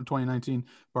year, 2019,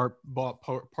 bought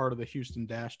part of the Houston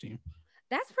Dash team.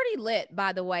 That's pretty lit,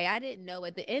 by the way. I didn't know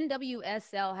it. The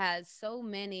NWSL has so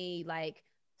many like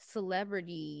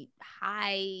celebrity,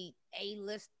 high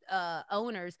A-list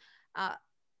owners.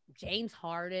 James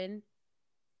Harden,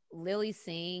 Lily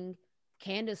Singh,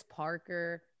 Candace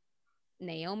Parker,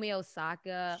 Naomi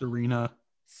Osaka, Serena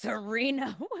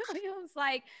Williams.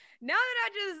 Like, now that I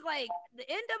just like, the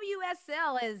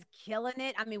NWSL is killing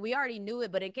it. I mean, we already knew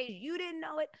it, but in case you didn't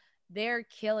know it, they're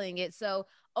killing it. So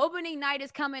opening night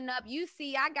is coming up. You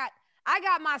see, I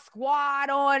got my squad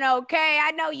on, okay?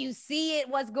 I know you see it,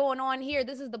 what's going on here.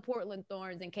 This is the Portland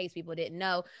Thorns, in case people didn't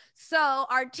know. So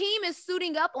our team is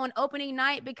suiting up on opening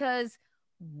night because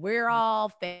we're all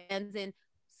fans. And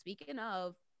speaking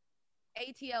of,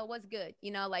 ATL, what's good?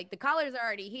 Like the colors are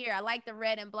already here. I like the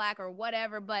red and black or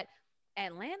whatever, but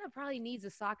Atlanta probably needs a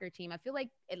soccer team. I feel like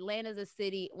Atlanta's a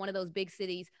city, one of those big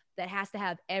cities that has to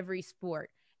have every sport.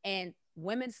 And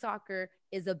women's soccer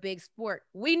is a big sport.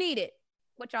 We need it.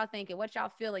 What y'all thinking? What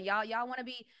y'all feeling? Y'all want to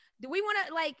be, do we want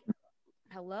to like,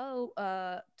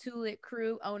 hello, Tulip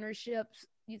Crew ownership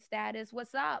status?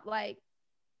 What's up? Like,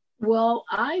 well,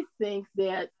 I think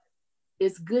that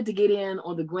it's good to get in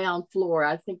on the ground floor.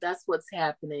 I think that's what's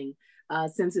happening.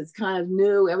 Since it's kind of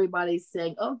new, everybody's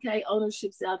saying, okay,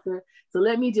 ownership's out there. So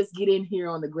let me just get in here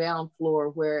on the ground floor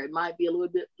where it might be a little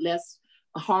bit less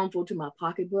harmful to my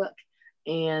pocketbook.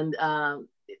 And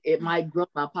it might grow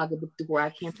my pocketbook to where I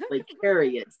can't really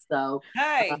carry it. So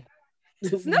Hey,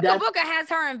 Snooker Booker has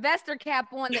her investor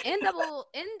cap on. The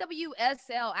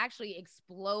NWSL actually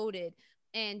exploded.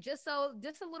 And just a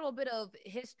little bit of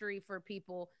history for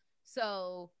people.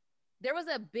 So there was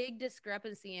a big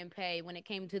discrepancy in pay when it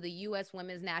came to the U.S.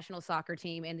 women's national soccer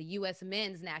team and the U.S.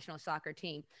 men's national soccer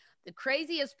team. The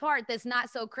craziest part that's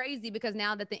not so crazy, because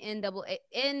now that the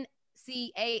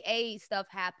NCAA stuff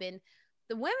happened,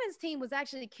 the women's team was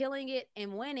actually killing it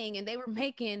and winning, and they were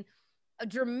making a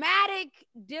dramatic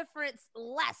difference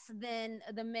less than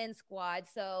the men's squad.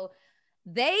 So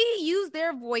they used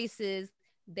their voices.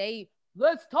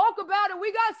 Let's talk about it.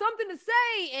 We got something to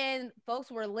say. And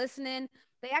folks were listening.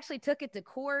 They actually took it to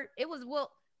court. It was,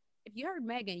 well, if you heard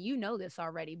Megan, you know this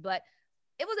already, but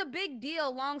it was a big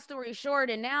deal, long story short.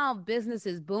 And now business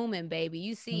is booming, baby.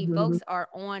 You see, folks are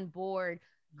on board.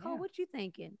 Cole, what you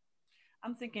thinking?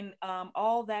 I'm thinking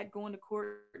all that going to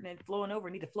court and then flowing over,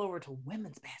 need to flow over to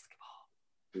women's basketball.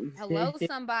 Hello,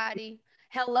 somebody.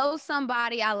 Hello,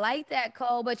 somebody. I like that,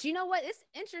 Cole. But you know what? It's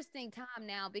interesting time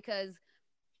now because,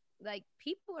 like,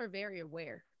 people are very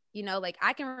aware. You know, like,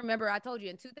 I can remember, I told you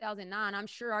in 2009, I'm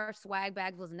sure our swag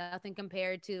bags was nothing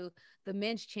compared to the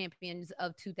men's champions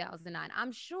of 2009.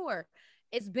 I'm sure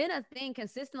it's been a thing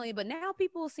consistently, but now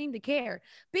people seem to care.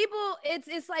 People,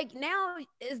 it's like now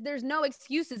there's no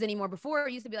excuses anymore. Before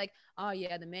it used to be like, oh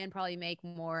yeah, the men probably make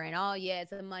more, and oh yeah,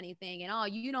 it's a money thing, and oh,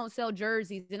 you don't sell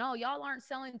jerseys, and oh, y'all aren't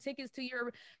selling tickets to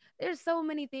your. There's so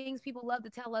many things people love to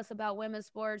tell us about women's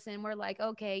sports, and we're like,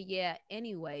 okay, yeah,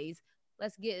 anyways,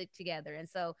 let's get it together. And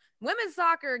so women's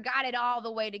soccer got it all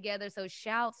the way together. So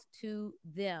shouts to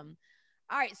them.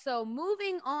 All right. So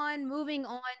moving on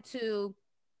to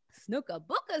Snooker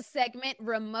Booker segment,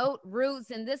 Remote Roots.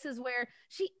 And this is where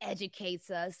she educates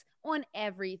us on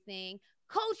everything.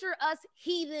 Culture us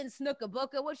heathen, Snooker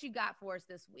Booker. What you got for us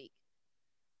this week?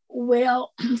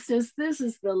 Well, since this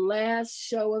is the last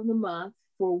show of the month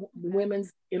for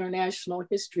Women's International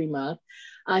History Month,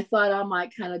 I thought I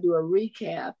might kind of do a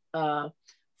recap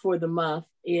for the month.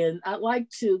 And I'd like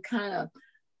to kind of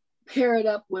pair it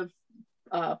up with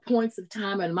points of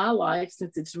time in my life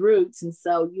since it's roots. And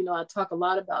so, you know, I talk a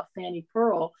lot about Fannie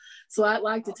Pearl. So I'd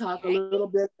like to talk a little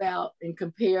bit about and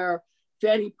compare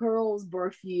Fannie Pearl's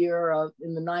birth year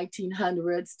in the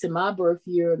 1900s to my birth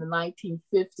year in the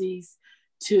 1950s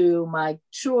to my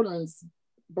children's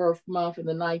birth month in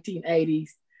the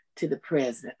 1980s to the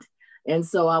present. And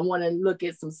so I want to look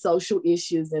at some social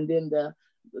issues, and then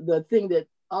the thing that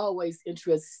always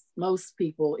interests most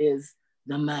people is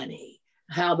the money,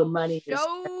 how the money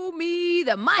show me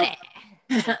the money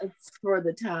for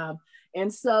the time.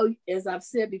 And so, as I've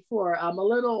said before, I'm a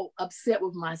little upset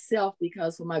with myself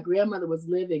because when my grandmother was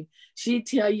living, she'd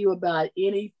tell you about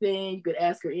anything. You could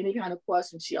ask her any kind of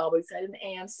question. She always had an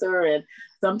answer. And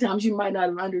sometimes you might not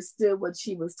have understood what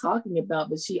she was talking about,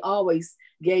 but she always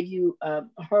gave you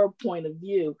her point of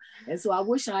view. And so I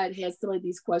wish I had had some of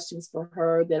these questions for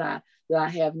her that I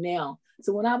have now.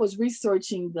 So when I was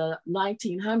researching the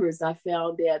 1900s, I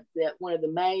found that one of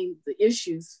the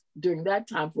issues during that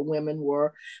time for women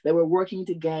were they were working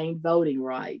to gain voting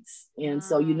rights. And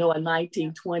so, you know, in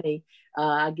 1920,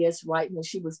 I guess right when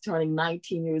she was turning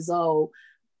 19 years old,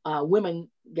 women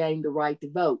gained the right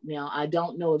to vote. Now, I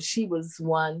don't know if she was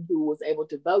one who was able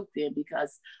to vote then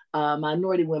because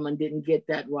minority women didn't get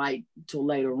that right until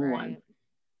later on.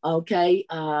 Okay,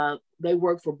 they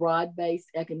worked for broad-based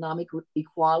economic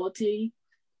equality,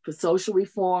 for social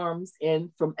reforms,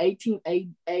 and from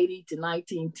 1880 to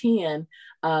 1910,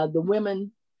 the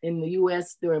women in the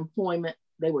U.S., their employment,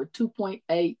 they were 2.6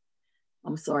 to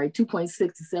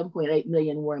 7.8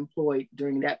 million were employed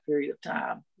during that period of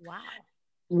time. Wow.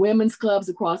 Women's clubs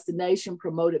across the nation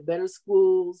promoted better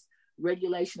schools,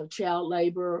 regulation of child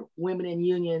labor, women in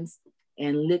unions,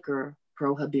 and liquor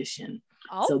prohibition.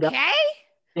 Okay. So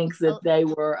things that they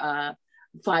were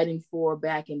fighting for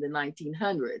back in the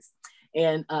 1900s.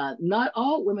 And not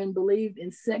all women believed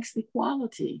in sex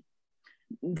equality.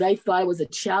 They thought it was a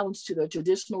challenge to their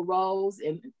traditional roles,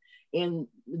 and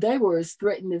they were as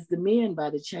threatened as the men by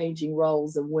the changing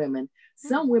roles of women.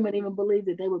 Some women even believed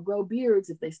that they would grow beards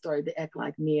if they started to act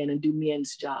like men and do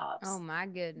men's jobs. Oh my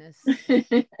goodness.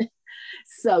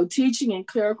 So teaching and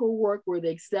clerical work were the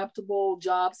acceptable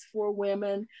jobs for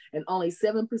women, and only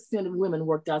 7% of women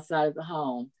worked outside of the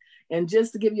home. And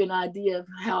just to give you an idea of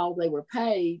how they were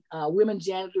paid, women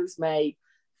janitors made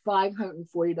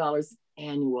 $540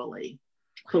 annually.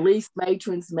 Police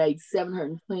matrons made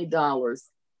 $720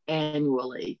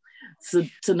 annually. So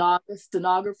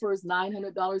stenographers,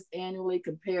 $900 annually,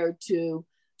 compared to,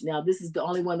 now this is the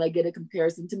only one they get a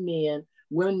comparison to men.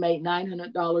 Women made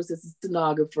 $900 as a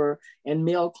stenographer, and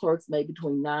male clerks made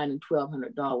between $900 and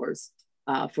 $1,200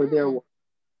 for their work.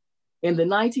 In the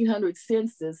 1900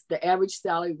 census, the average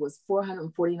salary was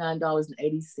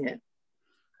 $449.80.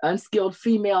 Unskilled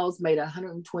females made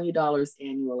 $120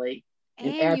 annually.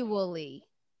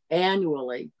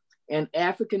 Annually. And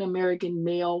African-American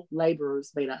male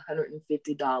laborers made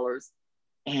 $150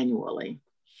 annually.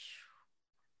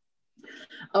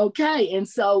 Okay, and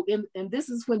so, and this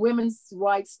is when women's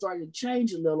rights started to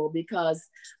change a little, because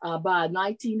by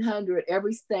 1900,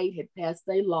 every state had passed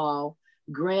a law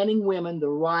granting women the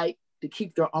right to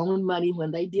keep their own money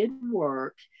when they did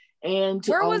work. And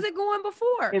where was it going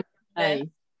before? The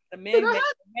men,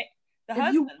 the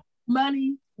husband.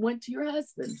 Money went to your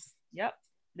husband. Yep,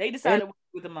 they decided what to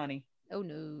do with the money. Oh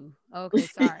no. Okay,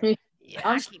 sorry. Yeah,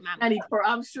 I'm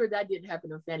sure that didn't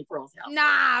happen in Fannie Pearl's house.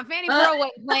 Nah, Fannie Pearl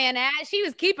wasn't playing that. She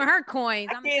was keeping her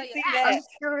coins. I'm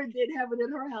sure it did happen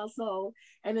in her household.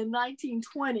 And in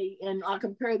 1920, and I'll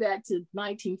compare that to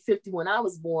 1950 when I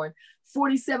was born,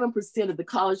 47% of the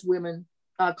college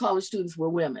students were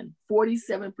women.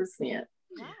 47%. Wow.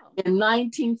 In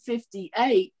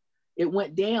 1958, it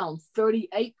went down.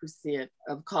 38%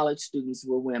 of college students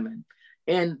were women.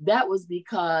 And that was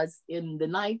because in the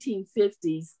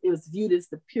 1950s, it was viewed as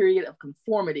the period of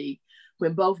conformity,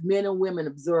 when both men and women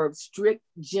observed strict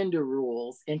gender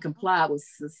rules and complied with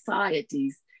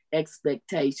society's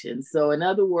expectations. So in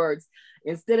other words,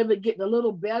 instead of it getting a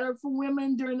little better for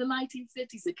women during the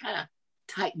 1950s, it kind of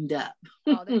tightened up.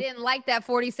 Oh, they didn't like that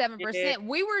 47%.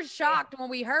 We were shocked when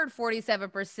we heard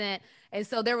 47%. And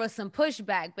so there was some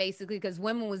pushback, basically, because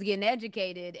women was getting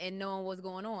educated and knowing what's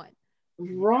going on.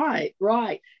 Right.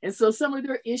 And so some of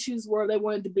their issues were they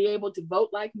wanted to be able to vote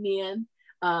like men,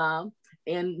 and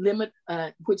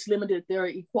which limited their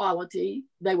equality.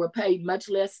 They were paid much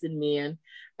less than men.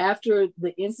 After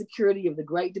the insecurity of the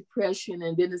Great Depression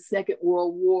and then the Second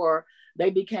World War,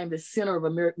 women became the center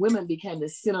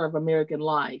of American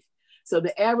life. So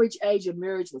the average age of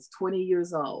marriage was 20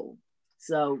 years old.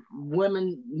 So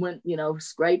women went,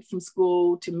 straight from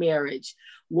school to marriage.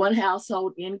 One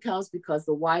household incomes, because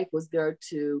the wife was there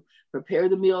to prepare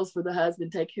the meals for the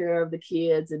husband, take care of the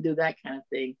kids, and do that kind of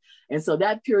thing. And so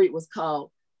that period was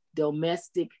called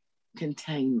domestic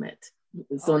containment.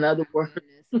 And so in other words,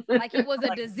 like it was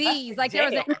a disease, like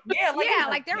there was a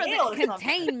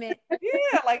containment.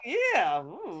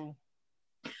 Ooh.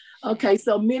 Okay,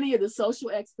 so many of the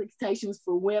social expectations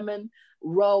for women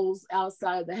roles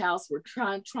outside of the house were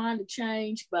trying to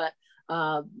change, but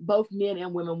both men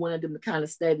and women wanted them to kind of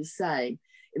stay the same.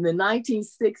 In the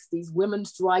 1960s,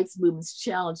 women's rights movements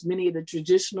challenged many of the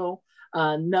traditional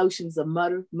notions of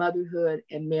motherhood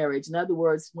and marriage. In other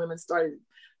words, women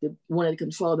wanted to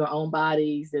control their own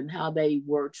bodies and how they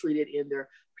were treated in their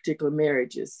particular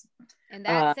marriages. And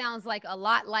that sounds like a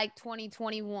lot like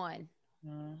 2021.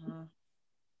 Mm-hmm.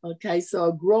 Okay, so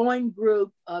a growing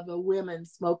group of women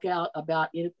spoke out about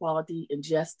inequality,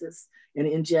 injustice.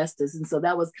 And so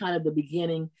that was kind of the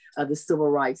beginning of the civil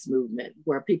rights movement,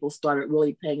 where people started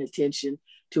really paying attention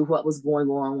to what was going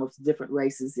on with different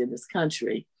races in this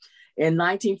country. In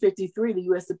 1953, the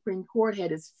U.S. Supreme Court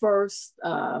had its first,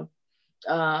 in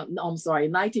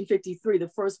 1953, the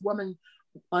first woman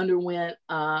underwent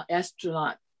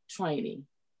astronaut training.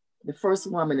 The first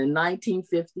woman in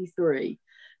 1953.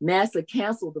 NASA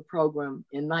canceled the program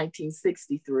in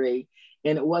 1963,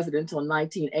 and it wasn't until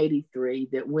 1983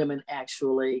 that women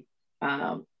actually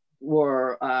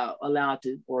were allowed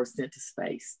to or sent to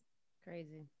space.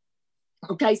 Crazy.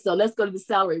 Okay, so let's go to the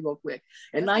salary real quick.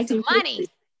 In 1950,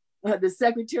 the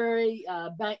secretary,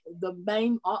 the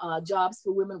main jobs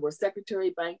for women were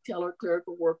secretary, bank teller,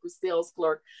 clerical workers, sales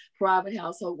clerk, private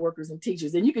household workers, and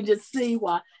teachers. And you can just see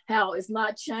how it's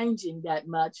not changing that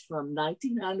much from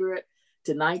 1900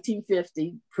 to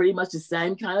 1950, pretty much the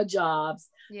same kind of jobs.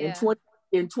 Yeah.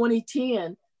 In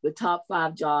 2010, the top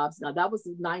 5 jobs, now that was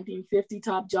the 1950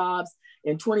 top jobs.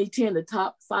 In 2010, the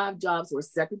top 5 jobs were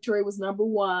secretary was number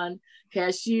 1,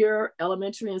 cashier,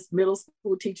 elementary and middle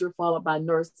school teacher, followed by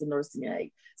nurse and nursing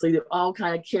aide. So they're all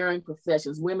kind of caring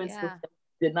professions. Women's professions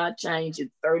did not change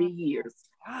in 30 years.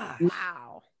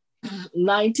 Wow.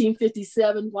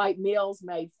 1957, white males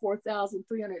made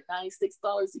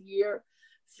 $4,396 a year.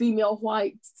 Female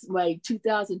whites made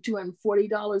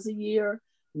 $2,240 a year.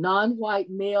 Non-white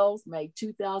males made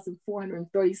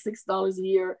 $2,436 a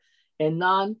year. And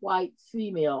non-white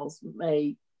females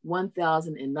made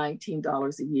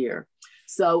 $1,019 a year.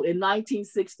 So in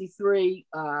 1963,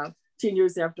 10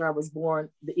 years after I was born,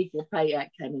 the Equal Pay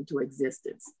Act came into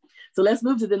existence. So let's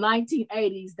move to the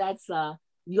 1980s. That's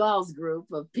y'all's group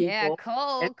of people. Yeah,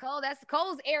 Cole. That's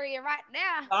Cole's area right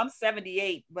now. I'm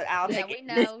 78, but I'll take we it.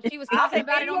 know. She was talking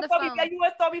about it on the phone. You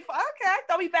want to throw me? Okay,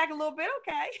 throw me back a little bit.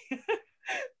 Okay.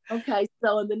 Okay,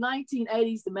 so in the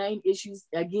 1980s, the main issues,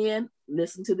 again,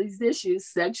 listen to these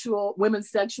issues: women's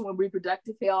sexual and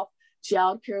reproductive health,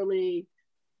 child care leave,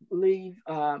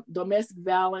 domestic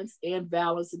violence and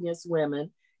violence against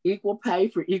women, equal pay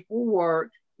for equal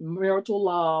work, marital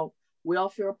law,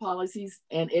 welfare policies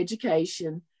and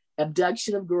education,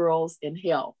 abduction of girls, and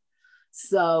health.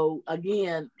 So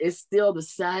again, it's still the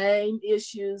same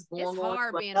issues going on. It's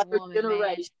hard being a woman,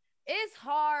 man. It's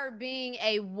hard being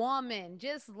a woman.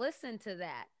 Just listen to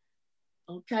that.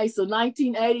 Okay, so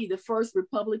 1980, the first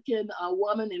Republican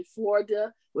woman in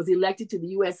Florida was elected to the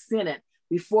U.S. Senate.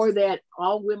 Before that,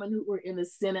 all women who were in the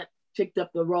Senate picked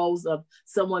up the roles of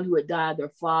someone who had died, their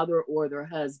father or their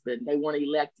husband. They weren't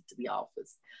elected to the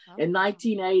office. Oh. In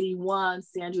 1981,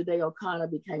 Sandra Day O'Connor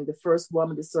became the first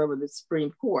woman to serve on the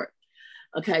Supreme Court.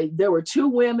 Okay, there were 2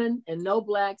 women and no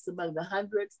blacks among the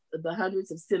hundreds of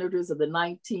senators of the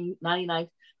 1999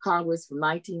 Congress from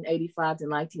 1985 to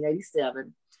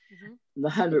 1987. The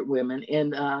 100 women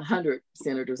and 100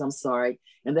 senators, I'm sorry.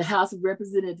 And the House of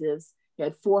Representatives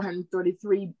had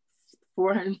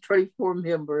 434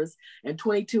 members, and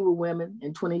 22 were women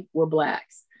and 20 were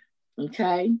blacks.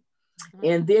 Okay.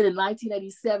 And then in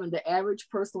 1987, the average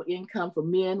personal income for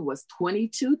men was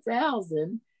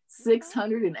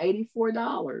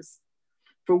 $22,684.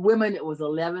 For women, it was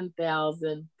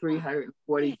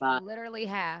 $11,345. Literally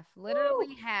half.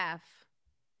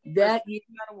 That year,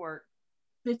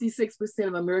 56%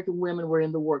 of American women were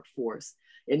in the workforce.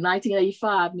 In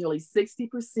 1985, nearly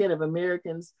 60% of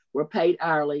Americans were paid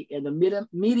hourly, and the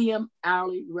median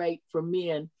hourly rate for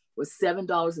men was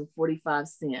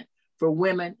 $7.45. For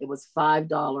women, it was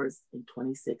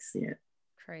 $5.26.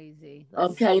 Crazy.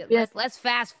 Let's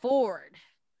fast forward.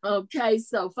 Okay,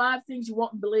 so 5 things you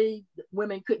won't believe that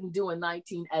women couldn't do in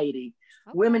 1980.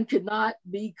 Okay. Women could not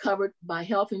be covered by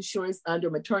health insurance under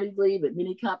maternity leave at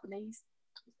many companies.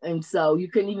 And so you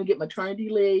couldn't even get maternity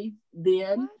leave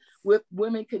then.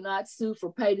 Women could not sue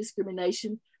for pay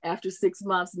discrimination after 6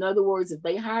 months. In other words, if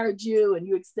they hired you and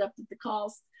you accepted the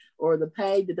cost or the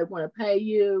pay that they want to pay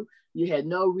you, you had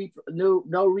no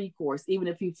recourse, even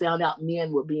if you found out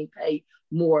men were being paid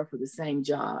more for the same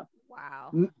job.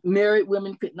 Wow. Married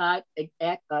women could not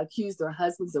accuse their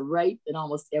husbands of rape in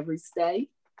almost every state.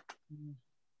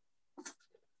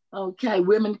 Okay,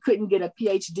 women couldn't get a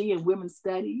PhD in women's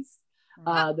studies.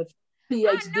 The PhD. I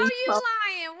know you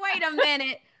lying. Wait a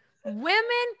minute.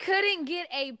 Women couldn't get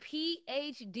a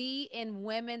PhD in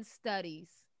women's studies.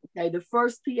 Okay, the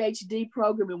first PhD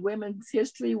program in women's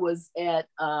history was at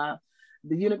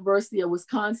the University of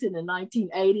Wisconsin in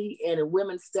 1980, and in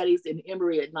women's studies in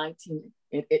Emory in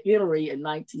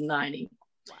 1990.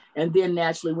 Wow. And then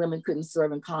naturally, women couldn't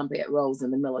serve in combat roles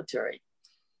in the military.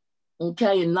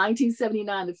 Okay, in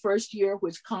 1979, the first year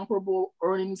which comparable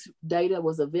earnings data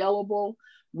was available,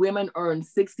 women earned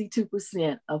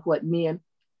 62% of what men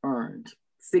earned.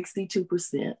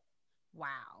 62%. Wow.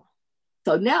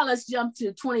 So now let's jump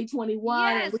to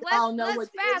 2021. Yes, let's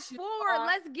fast forward.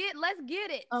 Let's get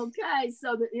it. Okay,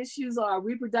 so the issues are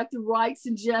reproductive rights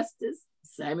and justice,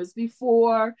 same as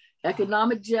before.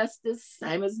 Economic justice,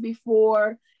 same as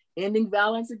before. Ending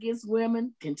violence against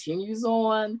women continues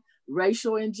on.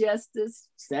 Racial injustice,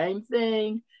 same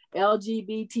thing.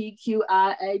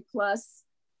 LGBTQIA+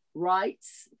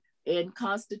 rights and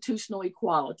constitutional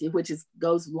equality, which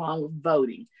goes along with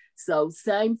voting. So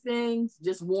same things,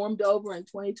 just warmed over in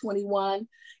 2021.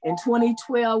 In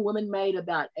 2012, women made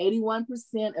about 81%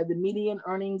 of the median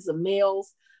earnings of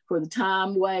males for the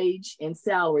time, wage, and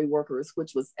salary workers,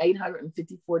 which was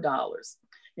 $854.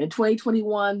 In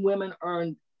 2021, women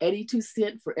earned 82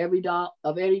 cents for every dollar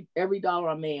a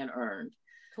man earned.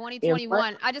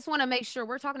 2021. I just want to make sure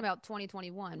we're talking about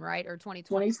 2021, right? Or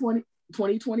 2020?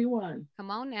 2021.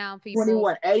 Come on now,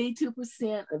 people.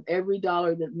 82% of every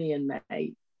dollar that men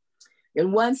made.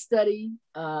 In one study,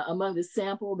 among the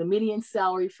sample, the median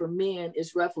salary for men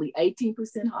is roughly 18%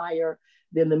 higher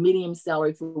than the median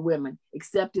salary for women,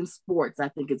 except in sports. I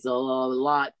think it's a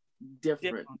lot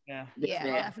different. Yeah,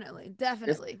 definitely.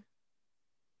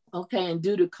 Okay, and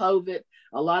due to COVID,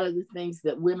 a lot of the things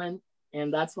that women,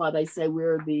 and that's why they say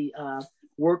we're the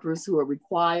workers who are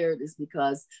required, is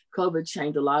because COVID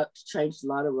changed a lot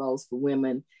of roles for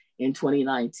women in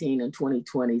 2019 and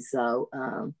 2020. So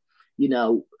you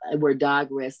know, we're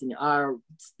digressing. Our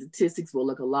statistics will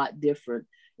look a lot different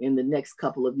in the next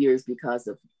couple of years because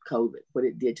of COVID, what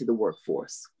it did to the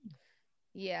workforce.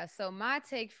 Yeah. So my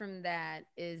take from that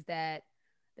is that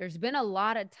there's been a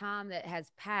lot of time that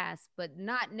has passed, but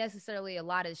not necessarily a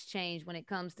lot has changed when it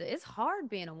comes to, it's hard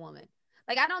being a woman.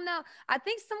 Like, I don't know. I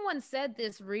think someone said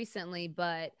this recently,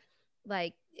 but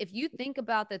like, if you think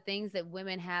about the things that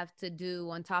women have to do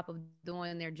on top of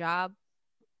doing their job,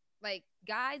 like,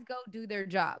 guys go do their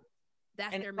job.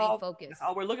 That's their main focus. That's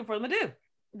all we're looking for them to do.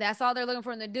 That's all they're looking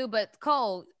for them to do. But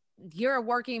Cole, you're a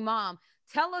working mom.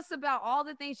 Tell us about all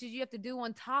the things that you have to do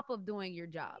on top of doing your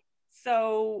job.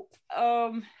 So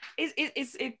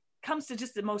it comes to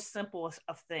just the most simple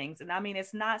of things. And I mean,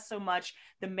 it's not so much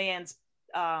the man's,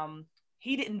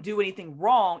 he didn't do anything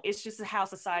wrong. It's just how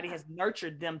society has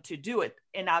nurtured them to do it.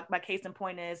 And my case in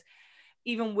point is,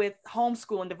 even with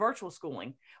homeschooling, the virtual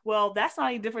schooling. Well, that's not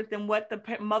any different than what the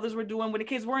mothers were doing when the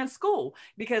kids were in school,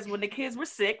 because when the kids were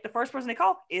sick, the first person they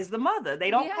call is the mother.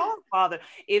 They don't call the father.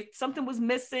 If something was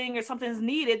missing or something is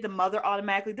needed, the mother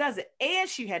automatically does it. And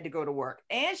she had to go to work,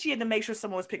 and she had to make sure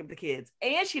someone was picking up the kids,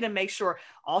 and she had to make sure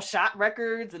all shot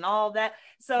records and all that.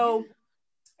 So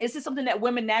it's just something that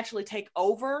women naturally take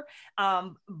over.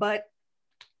 But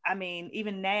I mean,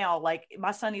 even now, like, my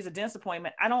son needs a dentist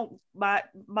appointment. My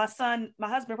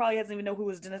husband probably doesn't even know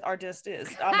who our dentist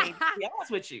is. I mean, to be honest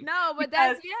with you. No, but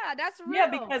that's real. Yeah,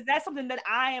 because that's something that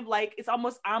I am like, it's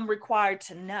almost, I'm required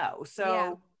to know.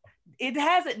 So it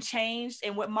hasn't changed.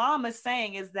 And what mom is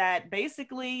saying is that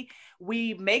basically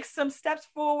we make some steps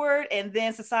forward, and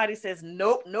then society says,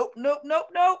 nope. And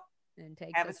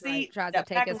tries to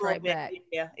take us right back.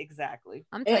 Yeah, exactly.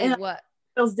 I'm telling you what.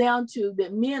 Goes down to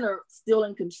that men are still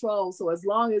in control. So as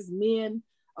long as men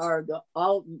are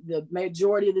the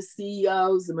majority of the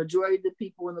CEOs, the majority of the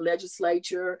people in the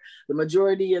legislature, the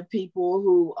majority of people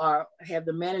who have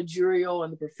the managerial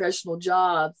and the professional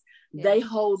jobs, they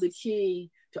hold the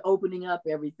key to opening up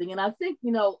everything. And I think,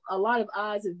 you know, a lot of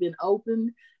eyes have been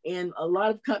opened, and a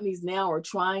lot of companies now are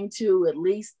trying to at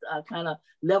least kind of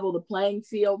level the playing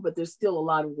field, but there's still a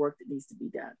lot of work that needs to be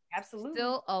done. Absolutely.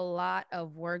 Still a lot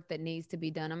of work that needs to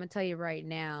be done. I'm going to tell you right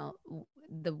now,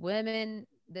 the women,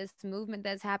 this movement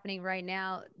that's happening right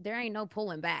now, there ain't no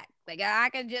pulling back. Like,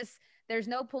 there's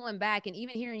no pulling back. And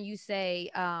even hearing you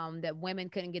say that women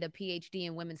couldn't get a PhD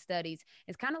in women's studies,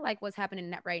 it's kind of like what's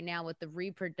happening right now with the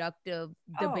reproductive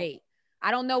debate. I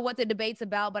don't know what the debate's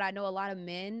about, but I know a lot of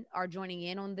men are joining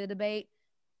in on the debate.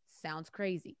 Sounds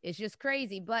crazy. It's just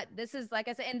crazy. But this is, like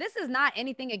I said, and this is not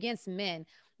anything against men.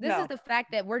 This is the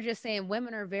fact that we're just saying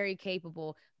women are very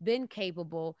capable, been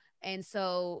capable. And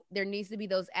so there needs to be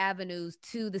those avenues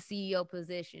to the CEO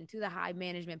position, to the high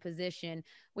management position.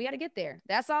 We got to get there.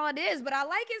 That's all it is. But I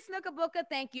like it, Snookabuka.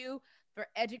 Thank you for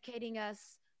educating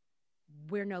us.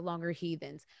 We're no longer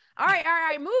heathens. All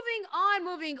right.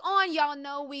 Moving on. Y'all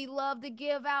know we love to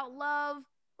give out love.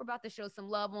 We're about to show some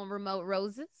love on Remote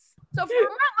Roses. So for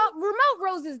Remote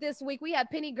Roses this week, we have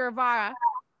Penny Guevara.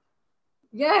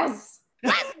 Yes.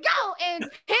 Let's go.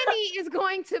 And Penny is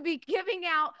going to be giving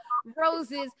out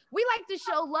roses. We like to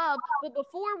show love, but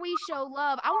before we show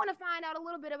love, I want to find out a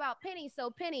little bit about Penny.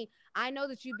 So Penny, I know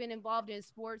that you've been involved in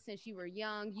sports since you were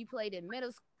young. You played in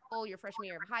middle school, your freshman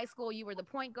year of high school, you were the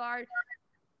point guard.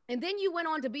 And then you went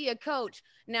on to be a coach.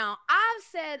 Now, I've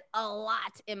said a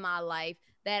lot in my life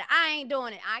that I ain't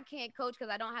doing it. I can't coach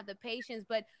because I don't have the patience,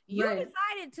 but you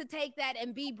decided to take that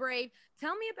and be brave.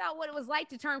 Tell me about what it was like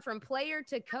to turn from player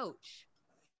to coach.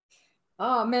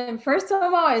 Oh man, first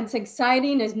of all, it's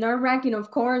exciting. It's nerve-wracking,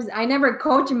 of course. I never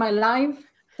coached in my life.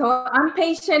 So I'm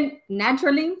patient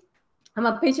naturally. I'm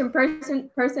a patient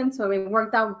person, so it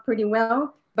worked out pretty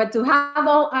well. But to have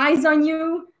all eyes on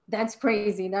you, that's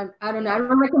crazy. I don't know. I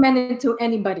don't recommend it to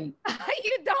anybody.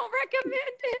 You don't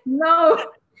recommend it? No,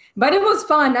 but it was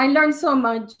fun. I learned so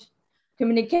much.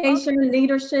 Communication,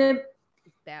 leadership.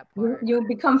 That part. You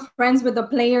become friends with the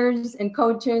players and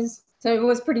coaches. So it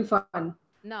was pretty fun.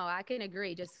 No, I can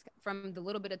agree. Just from the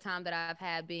little bit of time that I've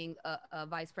had being a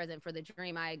vice president for the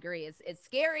Dream, I agree. It's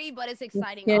scary, but it's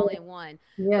exciting all in one.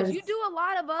 Yes. But you do a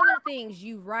lot of other things.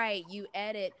 You write, you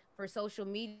edit for social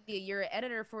media. You're an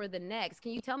editor for The Next.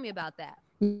 Can you tell me about that?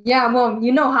 Yeah, well,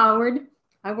 you know Howard.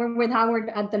 I work with Howard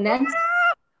at The Next.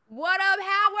 What up,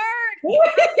 Howard?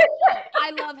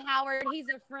 I love Howard. He's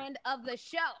a friend of the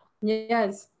show.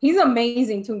 Yes, he's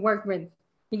amazing to work with.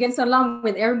 He gets along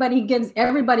with everybody. He gives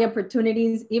everybody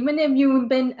opportunities, even if you've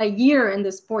been a year in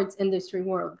the sports industry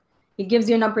world. He gives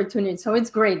you an opportunity, so it's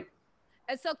great.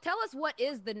 And so tell us, what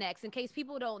is The Next, in case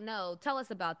people don't know. Tell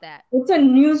us about that. It's a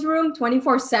newsroom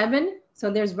 24/7.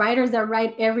 So there's writers that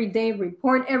write every day,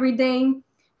 report every day,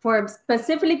 for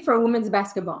specifically for women's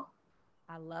basketball.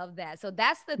 I love that. So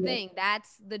that's the thing.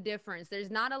 That's the difference.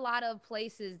 There's not a lot of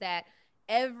places that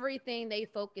everything they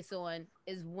focus on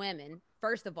is women,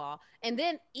 first of all. And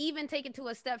then even take it to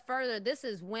a step further, this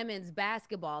is women's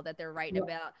basketball that they're writing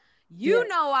about. You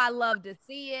know, I love to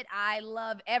see it. I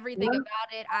love everything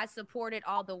about it. I support it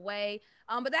all the way.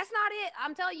 But that's not it.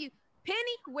 I'm telling you, Penny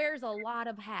wears a lot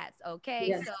of hats, okay?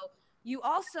 Yes. So you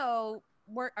also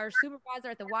are supervisor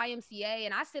at the YMCA,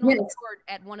 and I sit on the board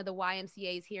at one of the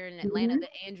YMCAs here in Atlanta, the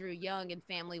Andrew Young and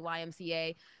Family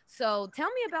YMCA. So tell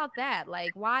me about that.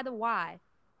 Like, why the why?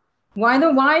 Why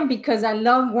the why? Because I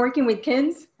love working with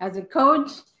kids as a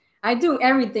coach. I do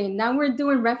everything. Now we're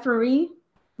doing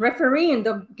refereeing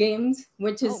the games,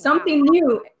 which is something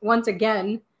new once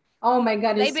again. Oh my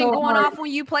God, they've been going off on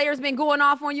you. Players been going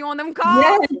off on you on them calls.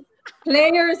 Yes.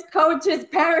 Players, coaches,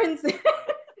 parents.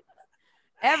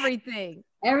 Everything.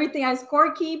 I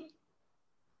scorekeep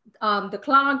the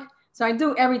clock. So I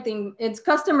do everything. It's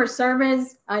customer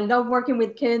service. I love working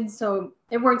with kids. So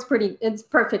it's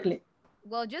perfectly.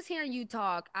 Well, just hearing you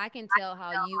talk, I can tell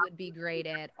how you would be great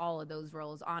at all of those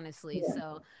roles, honestly. Yeah.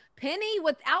 So Penny,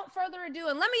 without further ado,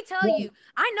 and let me tell you,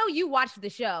 I know you watch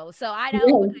the show. So I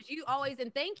know because you always,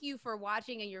 and thank you for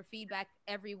watching and your feedback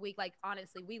every week. Like,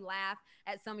 honestly, we laugh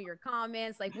at some of your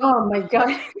comments. Like, oh my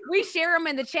God. We share them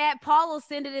in the chat. Paul will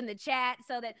send it in the chat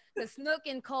so that the Snook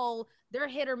and Cole, they're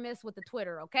hit or miss with the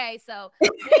Twitter. Okay. So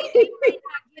they might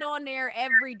not get on there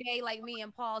every day like me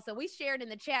and Paul. So we shared in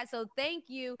the chat. So thank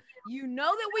you. You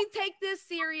know that we take this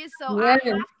serious. So I have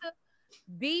to,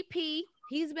 BP,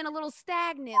 he's been a little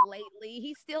stagnant lately.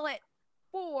 He's still at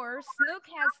 4. Snook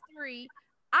has 3.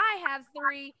 I have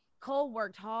 3. Cole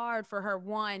worked hard for her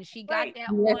 1. She got that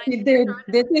 1. Yes, she did.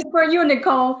 This is for you,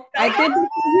 Nicole. I did this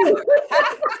for you.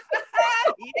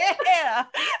 Yeah.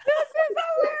 This is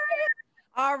hilarious.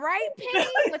 All right, Penny,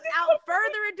 without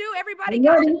further ado, everybody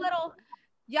got your little,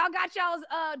 y'all got y'all's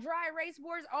dry erase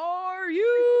boards. Are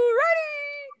you ready?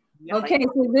 Okay,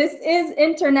 so this is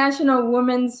International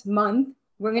Women's Month.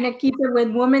 We're going to keep it with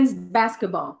women's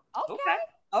basketball.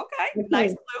 Okay.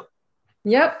 Nice clue.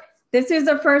 Yep. This is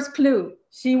the first clue.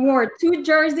 She wore 2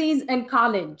 jerseys in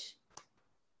college.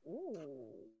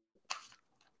 Ooh.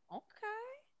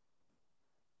 Okay.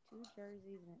 2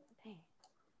 jerseys. Dang.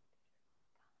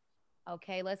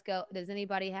 Okay, let's go. Does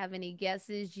anybody have any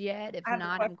guesses yet? If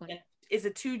not, I'm going to. Is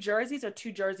it 2 jerseys or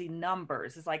 2 jersey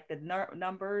numbers? It's like the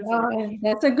numbers.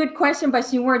 That's a good question, but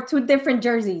she wore 2 different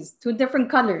jerseys, 2 different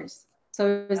colors.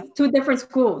 So it's 2 different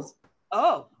schools.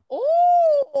 Oh. Oh.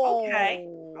 Okay.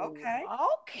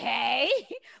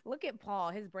 Look at Paul.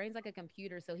 His brain's like a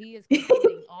computer. So he is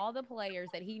computing all the players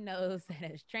that he knows that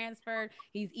has transferred.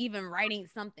 He's even writing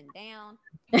something down.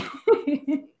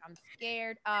 I'm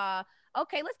scared.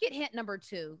 Okay, let's get hint number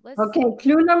 2. Okay,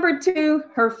 clue number 2.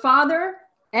 Her father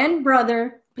and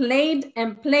brother played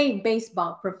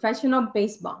baseball, professional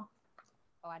baseball.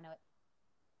 Oh, I know it.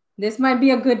 This might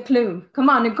be a good clue. Come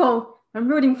on, Nicole. I'm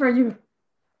rooting for you.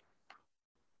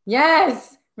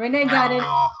 Yes, Renee got it.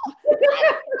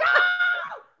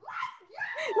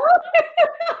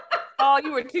 Oh,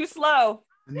 you were too slow.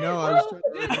 No, I was don't call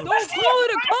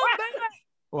it a comeback.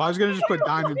 Well, I was gonna just put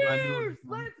diamond.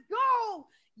 Let's go.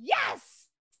 Yes.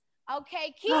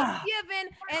 Okay, keep giving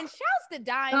and shouts to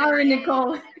Diamond. Sorry,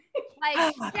 Nicole.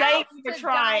 Like thank you for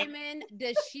trying. Diamond,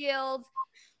 the Shields.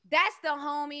 That's the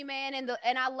homie, man.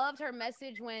 And I loved her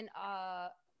message when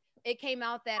it came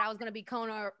out that I was gonna be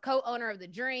co-owner of the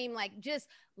Dream. Like, just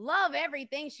love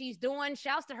everything she's doing.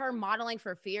 Shouts to her modeling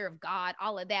for fear of God,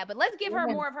 all of that. But let's give her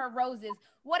more of her roses.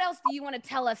 What else do you want to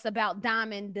tell us about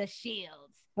Diamond the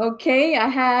Shields? Okay, I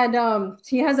had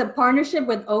she has a partnership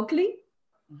with Oakley.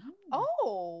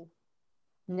 Oh.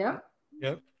 Yep.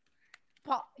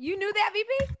 Paul, you knew that,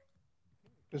 VP?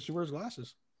 Because she wears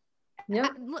glasses.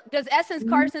 Yep. Does Essence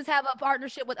Carson's have a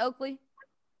partnership with Oakley?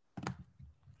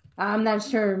 I'm not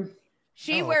sure.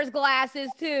 She wears glasses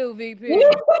too, VP.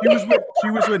 She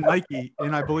was with Nike,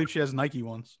 and I believe she has Nike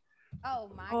ones. Oh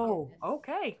my goodness.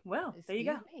 Okay. Well, there you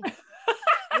go.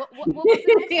 What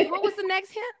was the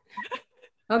next hint?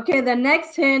 Okay, the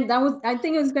next hint, I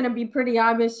think it was gonna be pretty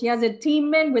obvious. She has a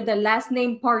teammate with the last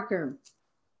name Parker.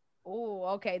 Oh,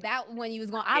 okay. That when you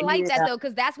was going, I like that though,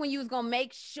 because that's when you was gonna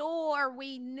make sure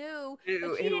we knew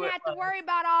that you didn't have to worry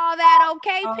about all that.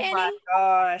 Okay, Penny. My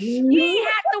gosh. You didn't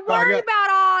have to worry about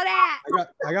all that.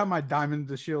 I got my Diamond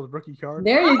the Shield rookie card.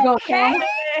 There you go, Paul.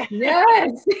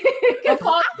 Yes. I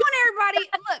want everybody.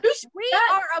 Look, we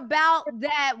are about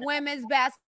that women's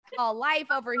basketball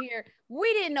life over here.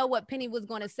 We didn't know what Penny was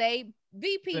going to say.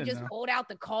 VP just pulled out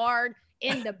the card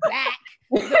in the back,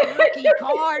 the rookie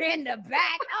card in the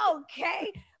back.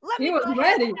 Okay. let He me was go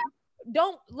ahead. ready.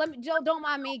 Joe, don't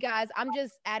mind me, guys. I'm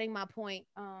just adding my point.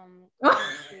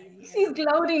 She's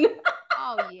gloating.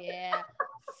 Oh yeah.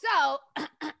 So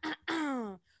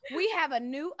we have a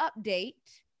new update.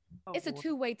 Oh, It's a boy.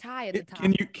 two-way tie at the top.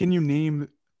 Can you name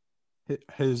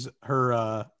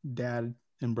her dad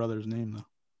and brother's name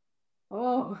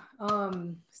though?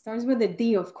 Starts with a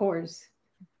D, of course.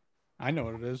 I know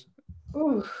what it is.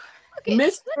 Ooh.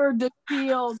 Mr.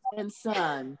 DeShields and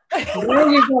Son. There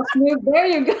you go, Smith. There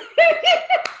you go.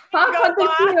 Papa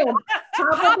the Shield.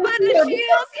 Papa the Shields.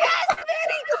 Yes,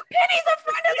 Penny. Penny's a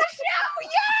friend of the show.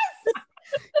 Yes.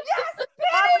 Yes,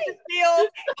 Penny. Papa the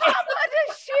Shields Papa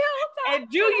the Shields.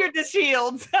 and Junior the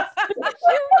Shields.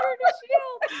 Junior the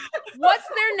Shields. What's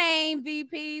their name,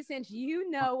 VP, since you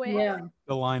know it? Yeah.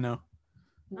 The Lino.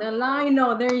 The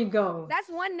Lino. There you go. That's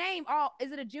one name. Oh,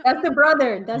 is it a junior? That's the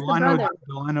brother. That's the brother.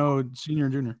 The Lino senior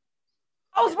and junior.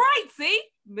 I was right. See,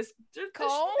 Mr.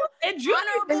 Cole and Junior.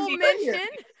 Honorable mention.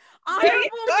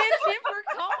 Honorable mention for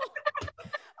Cole.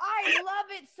 I love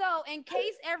it. So, in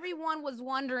case everyone was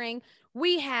wondering,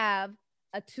 we have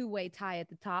a two-way tie at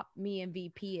the top. Me and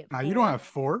VP at Now 4. you don't have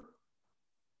 4.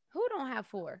 Who don't have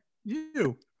 4?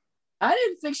 You. I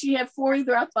didn't think she had 4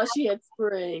 either. I thought she had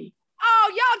 3.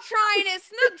 Oh, y'all trying it.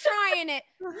 Snook trying it.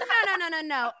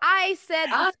 No. I said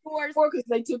the scores. 4 because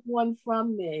they took one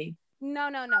from me. No.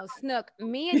 Snook,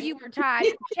 me and you were tied.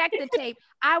 Check the tape.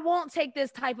 I won't take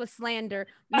this type of slander.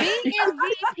 Me and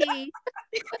VP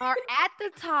are at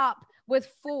the top with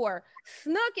 4.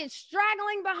 Snook is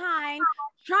straggling behind,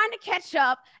 trying to catch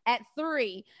up at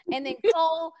 3. And then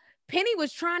Cole, Penny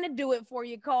was trying to do it for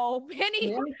you, Cole. Penny,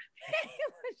 Yeah. Penny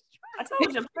was I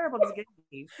told you I'm terrible at this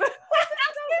game.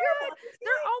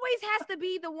 There always has to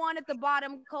be the one at the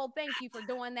bottom. Cole, thank you for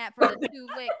doing that for the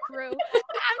 2-Lit crew.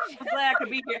 I'm glad I could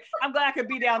be here. I'm glad I could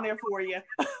be down there for you.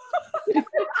 I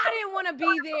didn't want to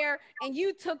be there, and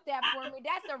you took that for me.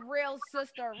 That's a real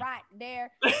sister right there.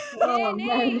 Oh,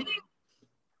 man.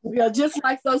 Yeah, just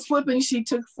like those whippings she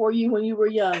took for you when you were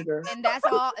younger. And that's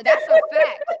all. That's a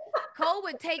fact. Cole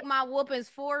would take my whoopings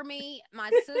for me. My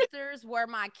sisters were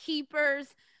my keepers.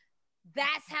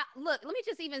 That's how, look, let me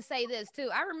just even say this too.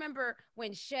 I remember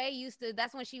when Shay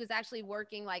that's when she was actually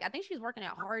working, like, I think she was working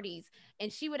at Hardee's,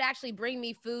 and she would actually bring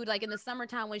me food, like in the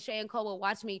summertime when Shay and Cole would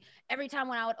watch me. Every time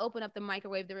when I would open up the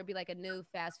microwave, there would be like a new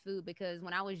fast food, because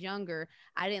when I was younger,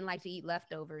 I didn't like to eat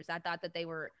leftovers. I thought that they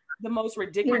were The most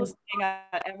ridiculous thing I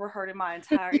ever heard in my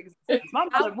entire existence. My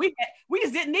mother, we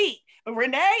just didn't eat. But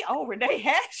Renee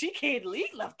she can't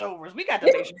eat leftovers. We got to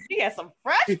make sure she has some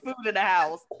fresh food in the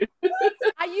house.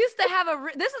 I used to have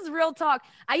this is real talk.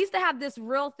 I used to have this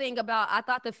real thing about, I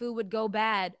thought the food would go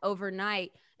bad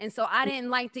overnight. And so I didn't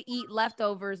like to eat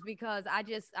leftovers because I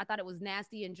thought it was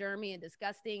nasty and germy and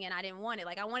disgusting, and I didn't want it.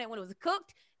 Like, I want it when it was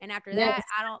cooked. And after that,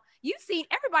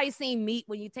 everybody's seen meat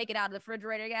when you take it out of the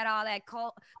refrigerator, you got all that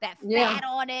fat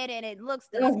on it, and it looks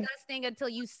disgusting until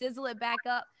you sizzle it back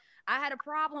up. I had a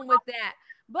problem with that.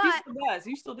 But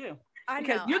You still do. I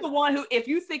Because know. you're the one who, if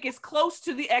you think it's close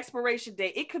to the expiration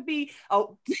date, it could be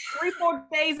 3-4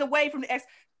 days away from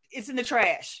it's in the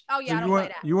trash. Oh yeah, So I don't play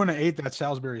that. you wouldn't have ate that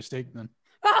Salisbury steak then.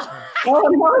 Oh, Oh,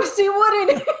 no, she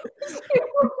wouldn't.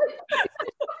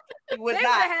 It would they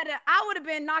not. I would have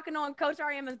been knocking on Coach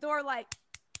Ariema's door like,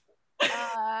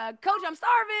 Coach, I'm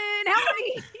starving. Help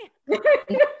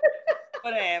me.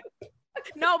 Whatever.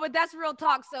 No, but that's real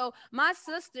talk. So my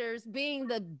sisters, being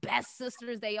the best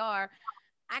sisters they are,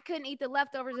 I couldn't eat the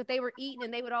leftovers that they were eating,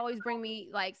 and they would always bring me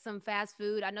like some fast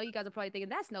food. I know you guys are probably thinking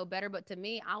that's no better, but to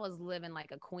me, I was living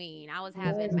like a queen. I was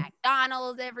having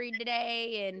McDonald's every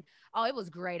day, and it was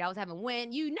great. I was having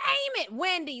you name it,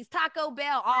 Wendy's, Taco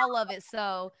Bell, all of it.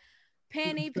 So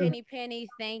Penny,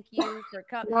 thank you for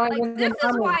coming. Like, this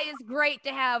is why it's great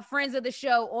to have friends of the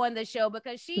show on the show,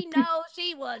 because she knows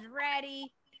she was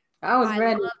ready. I was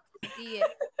ready. Love to see it.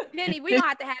 Penny, we don't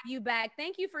have to have you back.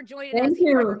 Thank you for joining us Thank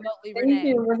here you. remotely, Thank Renee.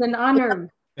 you. It was an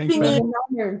honor. Thanks, It was man. an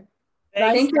honor.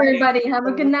 Thank Thank you, everybody. Have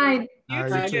a good night. All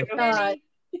right, you too. Bye.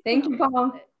 Thank you,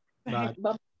 Paul. Bye.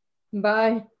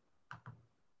 Bye.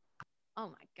 Oh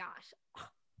my gosh.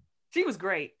 She was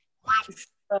great.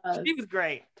 She was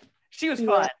great. She was Yeah.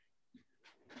 fun.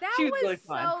 That She was was really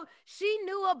fun. so, she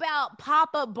knew about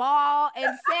Papa Ball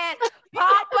and said,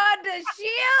 Papa the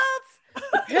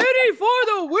Shields, Penny for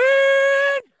the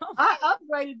win. I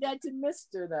upgraded that to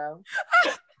Mr. though.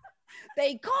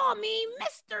 They call me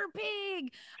Mr.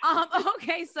 Pig.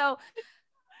 Okay, so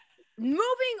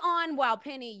moving on. Wow,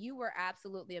 Penny, you were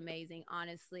absolutely amazing,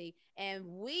 honestly. And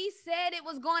we said it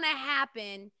was going to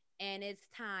happen, and it's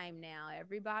time now.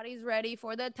 Everybody's ready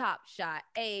for the top shot.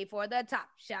 A for the top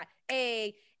shot.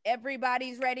 A.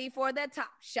 Everybody's ready for the top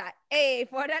shot. A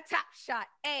for the top shot.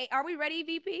 A. Are we ready,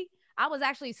 VP? I was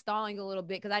actually stalling a little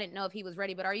bit because I didn't know if he was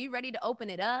ready, but are you ready to open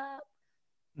it up?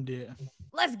 Yeah.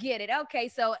 Let's get it. Okay,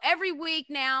 so every week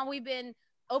now we've been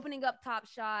opening up top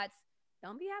shots.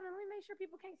 Don't be having, let me make sure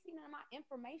people can't see none of my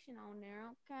information on there.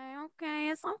 Okay,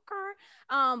 it's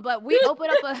okay. But we open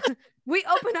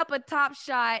up a top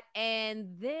shot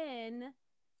and then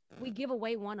we give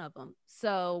away one of them.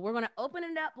 So we're gonna open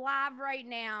it up live right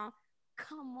now.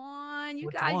 Come on, you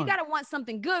guys, you gotta want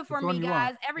something good for me,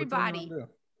 guys. Everybody.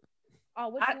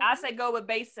 Oh, I say go with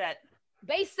base set.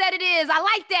 Base set it is. I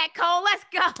like that, Cole. Let's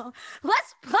go.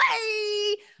 Let's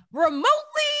play remotely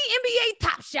NBA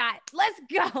Top Shot. Let's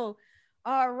go.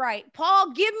 All right,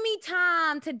 Paul, give me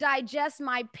time to digest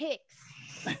my picks.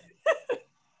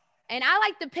 And I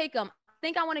like to pick them. I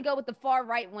think I want to go with the far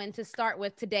right one to start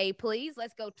with today, please.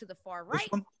 Let's go to the far right.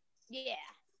 Yeah.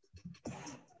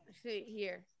 Let's see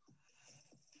here.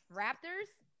 Raptors.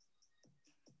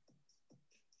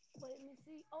 Let me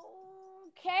see.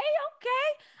 Okay.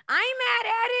 I ain't mad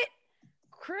at it.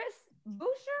 Chris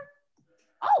Boucher.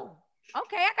 Oh,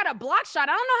 okay. I got a block shot.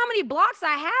 I don't know how many blocks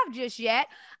I have just yet.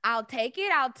 I'll take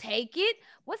it.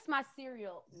 What's my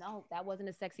cereal? No, that wasn't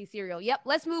a sexy cereal. Yep.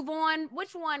 Let's move on.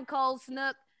 Which one, Cole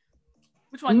Snook?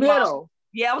 Which one? Middle.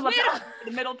 Yeah, I was about to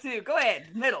the middle too. Go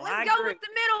ahead. Middle. Let's go with the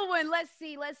middle one. Let's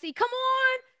see. Come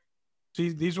on. See,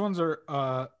 these ones are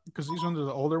because these ones are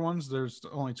the older ones. There's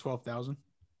only 12,000.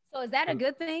 So is that a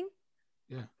good thing?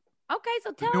 Yeah. Okay,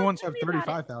 so tell the new us, ones have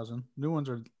 35,000. New ones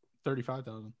are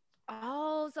 35,000.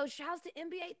 Oh, so shouts to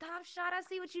NBA Top Shot. I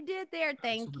see what you did there.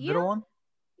 Thank you. Middle one?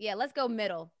 Yeah, let's go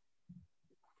middle.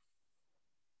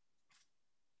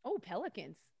 Oh,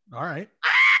 Pelicans. All right.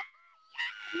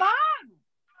 Mom,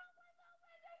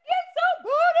 Get some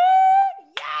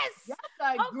booty. Yes.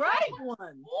 that's a great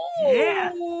one. Ooh.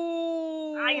 Yeah.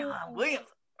 Zion Williams.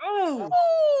 Oh,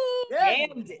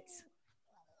 damned it.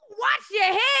 Watch your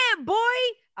head, boy.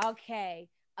 Okay.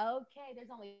 There's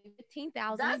only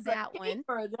 15,000 in that one.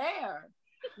 There.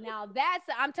 Now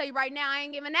I'm telling you right now, I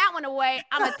ain't giving that one away.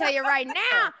 I'm gonna tell you right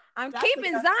now, I'm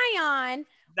keeping Zion.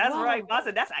 That's Whoa. right,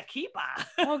 Bossa. That's a keeper.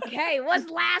 Okay, what's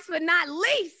last but not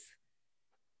least?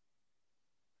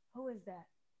 Who is that?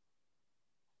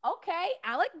 Okay,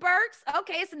 Alec Burks.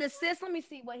 Okay, it's an assist. Let me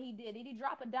see what he did. Did he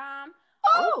drop a dime?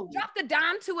 Oh, dropped a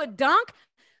dime to a dunk.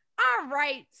 All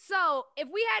right. So if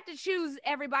we had to choose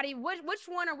everybody, which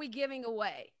one are we giving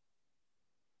away?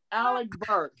 Alec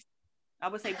Burks. I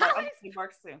would say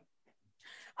Burks. Too.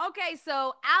 Okay,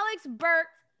 so Alex Burks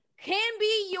can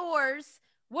be yours.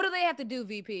 What do they have to do,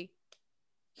 VP?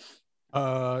 You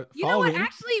know what?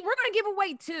 Actually, we're gonna give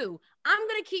away two. I'm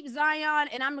gonna keep Zion,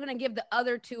 and I'm gonna give the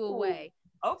other two away.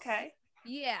 Okay.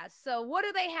 Yeah. So what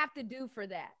do they have to do for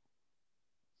that?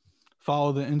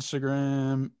 Follow the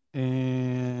Instagram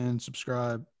and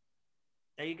subscribe.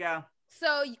 There you go.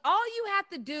 So all you have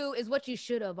to do is what you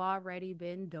should have already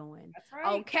been doing. That's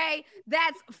right. Okay.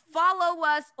 That's follow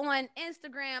us on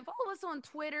Instagram, follow us on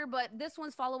Twitter, but this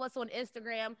one's follow us on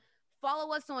Instagram.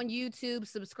 Follow us on YouTube,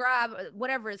 subscribe,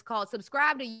 whatever it's called.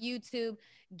 Subscribe to YouTube.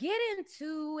 Get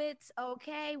into it,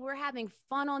 okay? We're having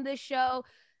fun on this show.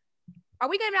 Are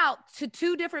we giving out to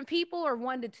 2 different people or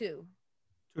 1 to 2?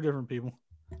 2 different people.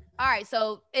 All right,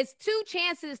 so it's 2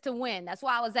 chances to win. That's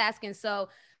why I was asking. So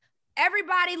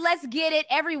everybody, let's get it.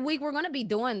 Every week we're going to be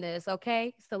doing this,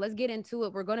 okay? So let's get into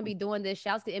it. We're going to be doing this.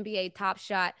 Shouts to NBA Top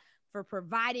Shot for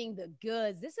providing the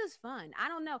goods. This is fun. I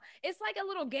don't know. It's like a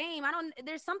little game.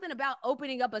 There's something about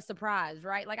opening up a surprise,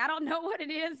 right? Like, I don't know what it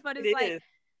is, but it's like,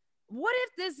 what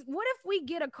if we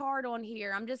get a card on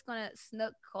here? I'm just going to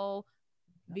Snook Cole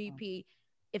VP.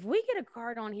 If we get a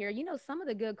card on here, you know, some of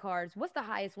the good cards, what's the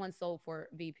highest one sold for,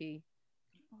 VP?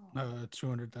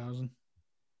 200,000.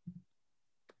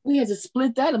 We had to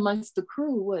split that amongst the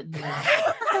crew, wouldn't we?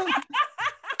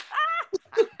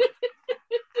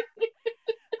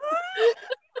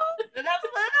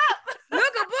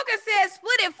 Booker said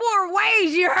split it 4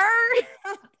 ways, you heard?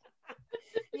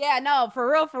 Yeah, no, for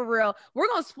real. We're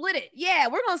going to split it. Yeah,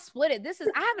 we're going to split it.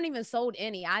 I haven't even sold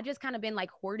any. I just kind of been like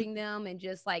hoarding them and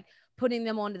just like putting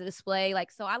them on the display.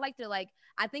 Like, so I like to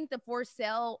I think the for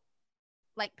sale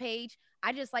page,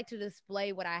 I just like to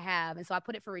display what I have. And so I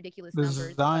put it for ridiculous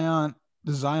numbers. The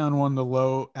Zion one, the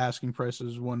low asking price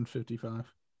is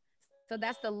 155. So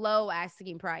that's the low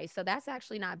asking price. So that's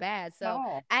actually not bad.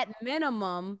 So at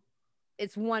minimum,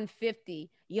 it's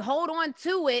 150. You hold on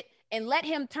to it and let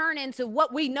him turn into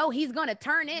what we know he's going to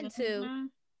turn into. Mm-hmm.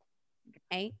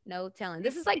 Ain't no telling.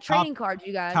 This is like trading cards,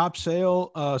 you guys. Top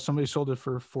sale, somebody sold it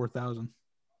for 4,000.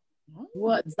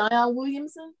 What, Zion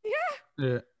Williamson?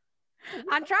 Yeah.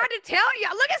 I tried to tell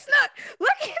y'all. Look at Snook.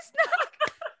 Look at Snook.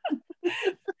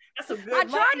 That's a good I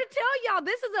tried to tell y'all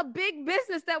this is a big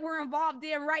business that we're involved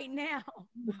in right now.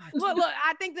 Look,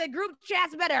 I think the group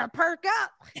chats better perk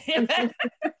up. better.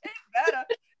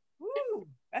 Woo,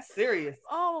 that's serious.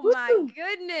 Oh my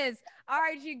goodness. All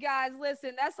right, you guys,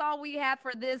 listen, that's all we have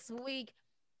for this week.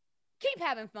 Keep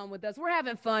having fun with us. We're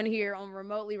having fun here on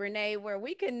Remotely Renee, where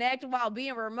we connect while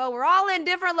being remote. We're all in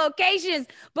different locations,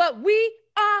 but we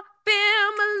are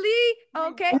family.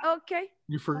 Okay.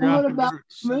 You forgot. What about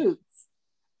Roots?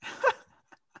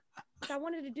 I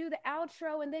wanted to do the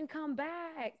outro and then come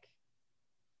back.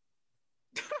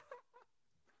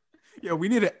 Yeah, we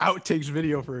need an outtakes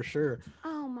video for sure.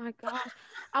 Oh my gosh.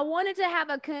 I wanted to have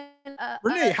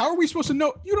Renee, how are we supposed to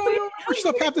know? You don't know our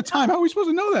stuff half the time. How are we supposed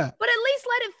to know that? But at least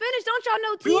let it finish. Don't y'all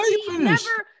know, We let you TT, finish.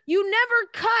 you never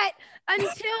cut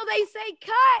until they say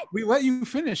cut. We let you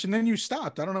finish and then you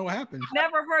stopped. I don't know what happened.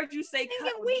 Never heard you say cut.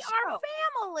 Thinking on we this are show.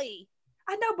 family.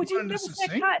 I know, but You you wanted never us to said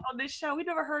sing? cut on this show. We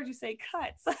never heard you say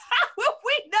cut. So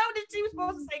we know that you were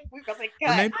supposed to say, we were going to say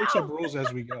cut. Renee picks up rules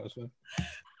as we go. So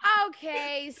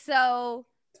Okay, so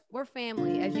we're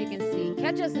family, as you can see.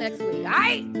 Catch us next week. All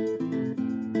right.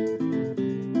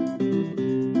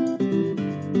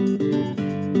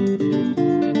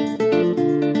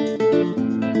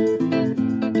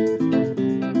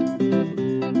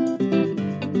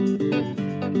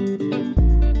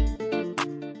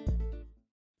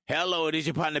 Hello, it is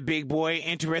your partner, Big Boy,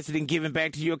 interested in giving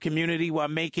back to your community while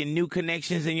making new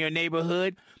connections in your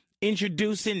neighborhood.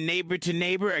 Introducing Neighbor to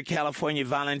Neighbor, a California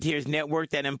volunteers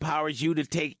network that empowers you to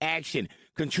take action,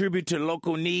 contribute to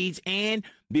local needs, and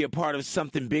be a part of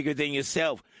something bigger than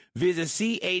yourself. Visit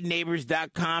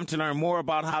ca-neighbors.com to learn more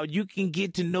about how you can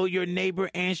get to know your neighbor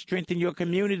and strengthen your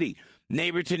community.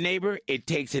 Neighbor to Neighbor, it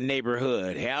takes a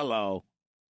neighborhood. Hello.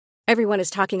 Everyone is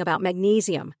talking about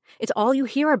magnesium. It's all you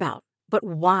hear about. But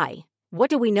why? What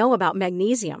do we know about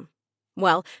magnesium?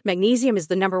 Well, magnesium is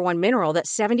the number one mineral that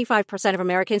 75% of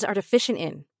Americans are deficient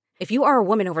in. If you are a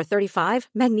woman over 35,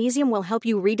 magnesium will help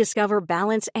you rediscover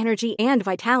balance, energy, and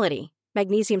vitality.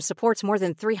 Magnesium supports more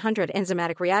than 300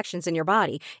 enzymatic reactions in your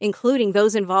body, including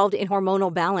those involved in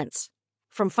hormonal balance.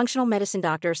 From functional medicine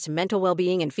doctors to mental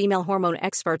well-being and female hormone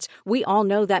experts, we all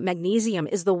know that magnesium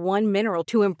is the one mineral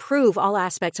to improve all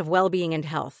aspects of well-being and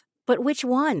health. But which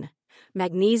one?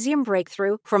 Magnesium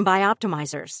Breakthrough from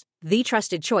Bioptimizers, the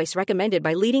trusted choice recommended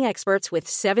by leading experts with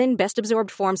 7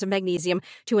 best-absorbed forms of magnesium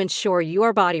to ensure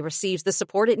your body receives the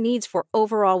support it needs for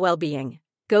overall well-being.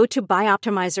 Go to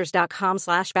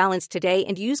bioptimizers.com/balance today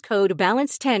and use code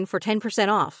BALANCE10 for 10%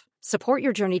 off. Support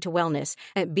your journey to wellness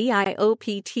at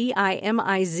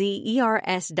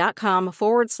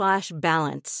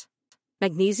bioptimizers.com/balance.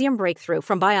 Magnesium Breakthrough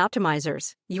from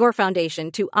Bioptimizers, your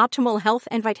foundation to optimal health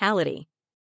and vitality.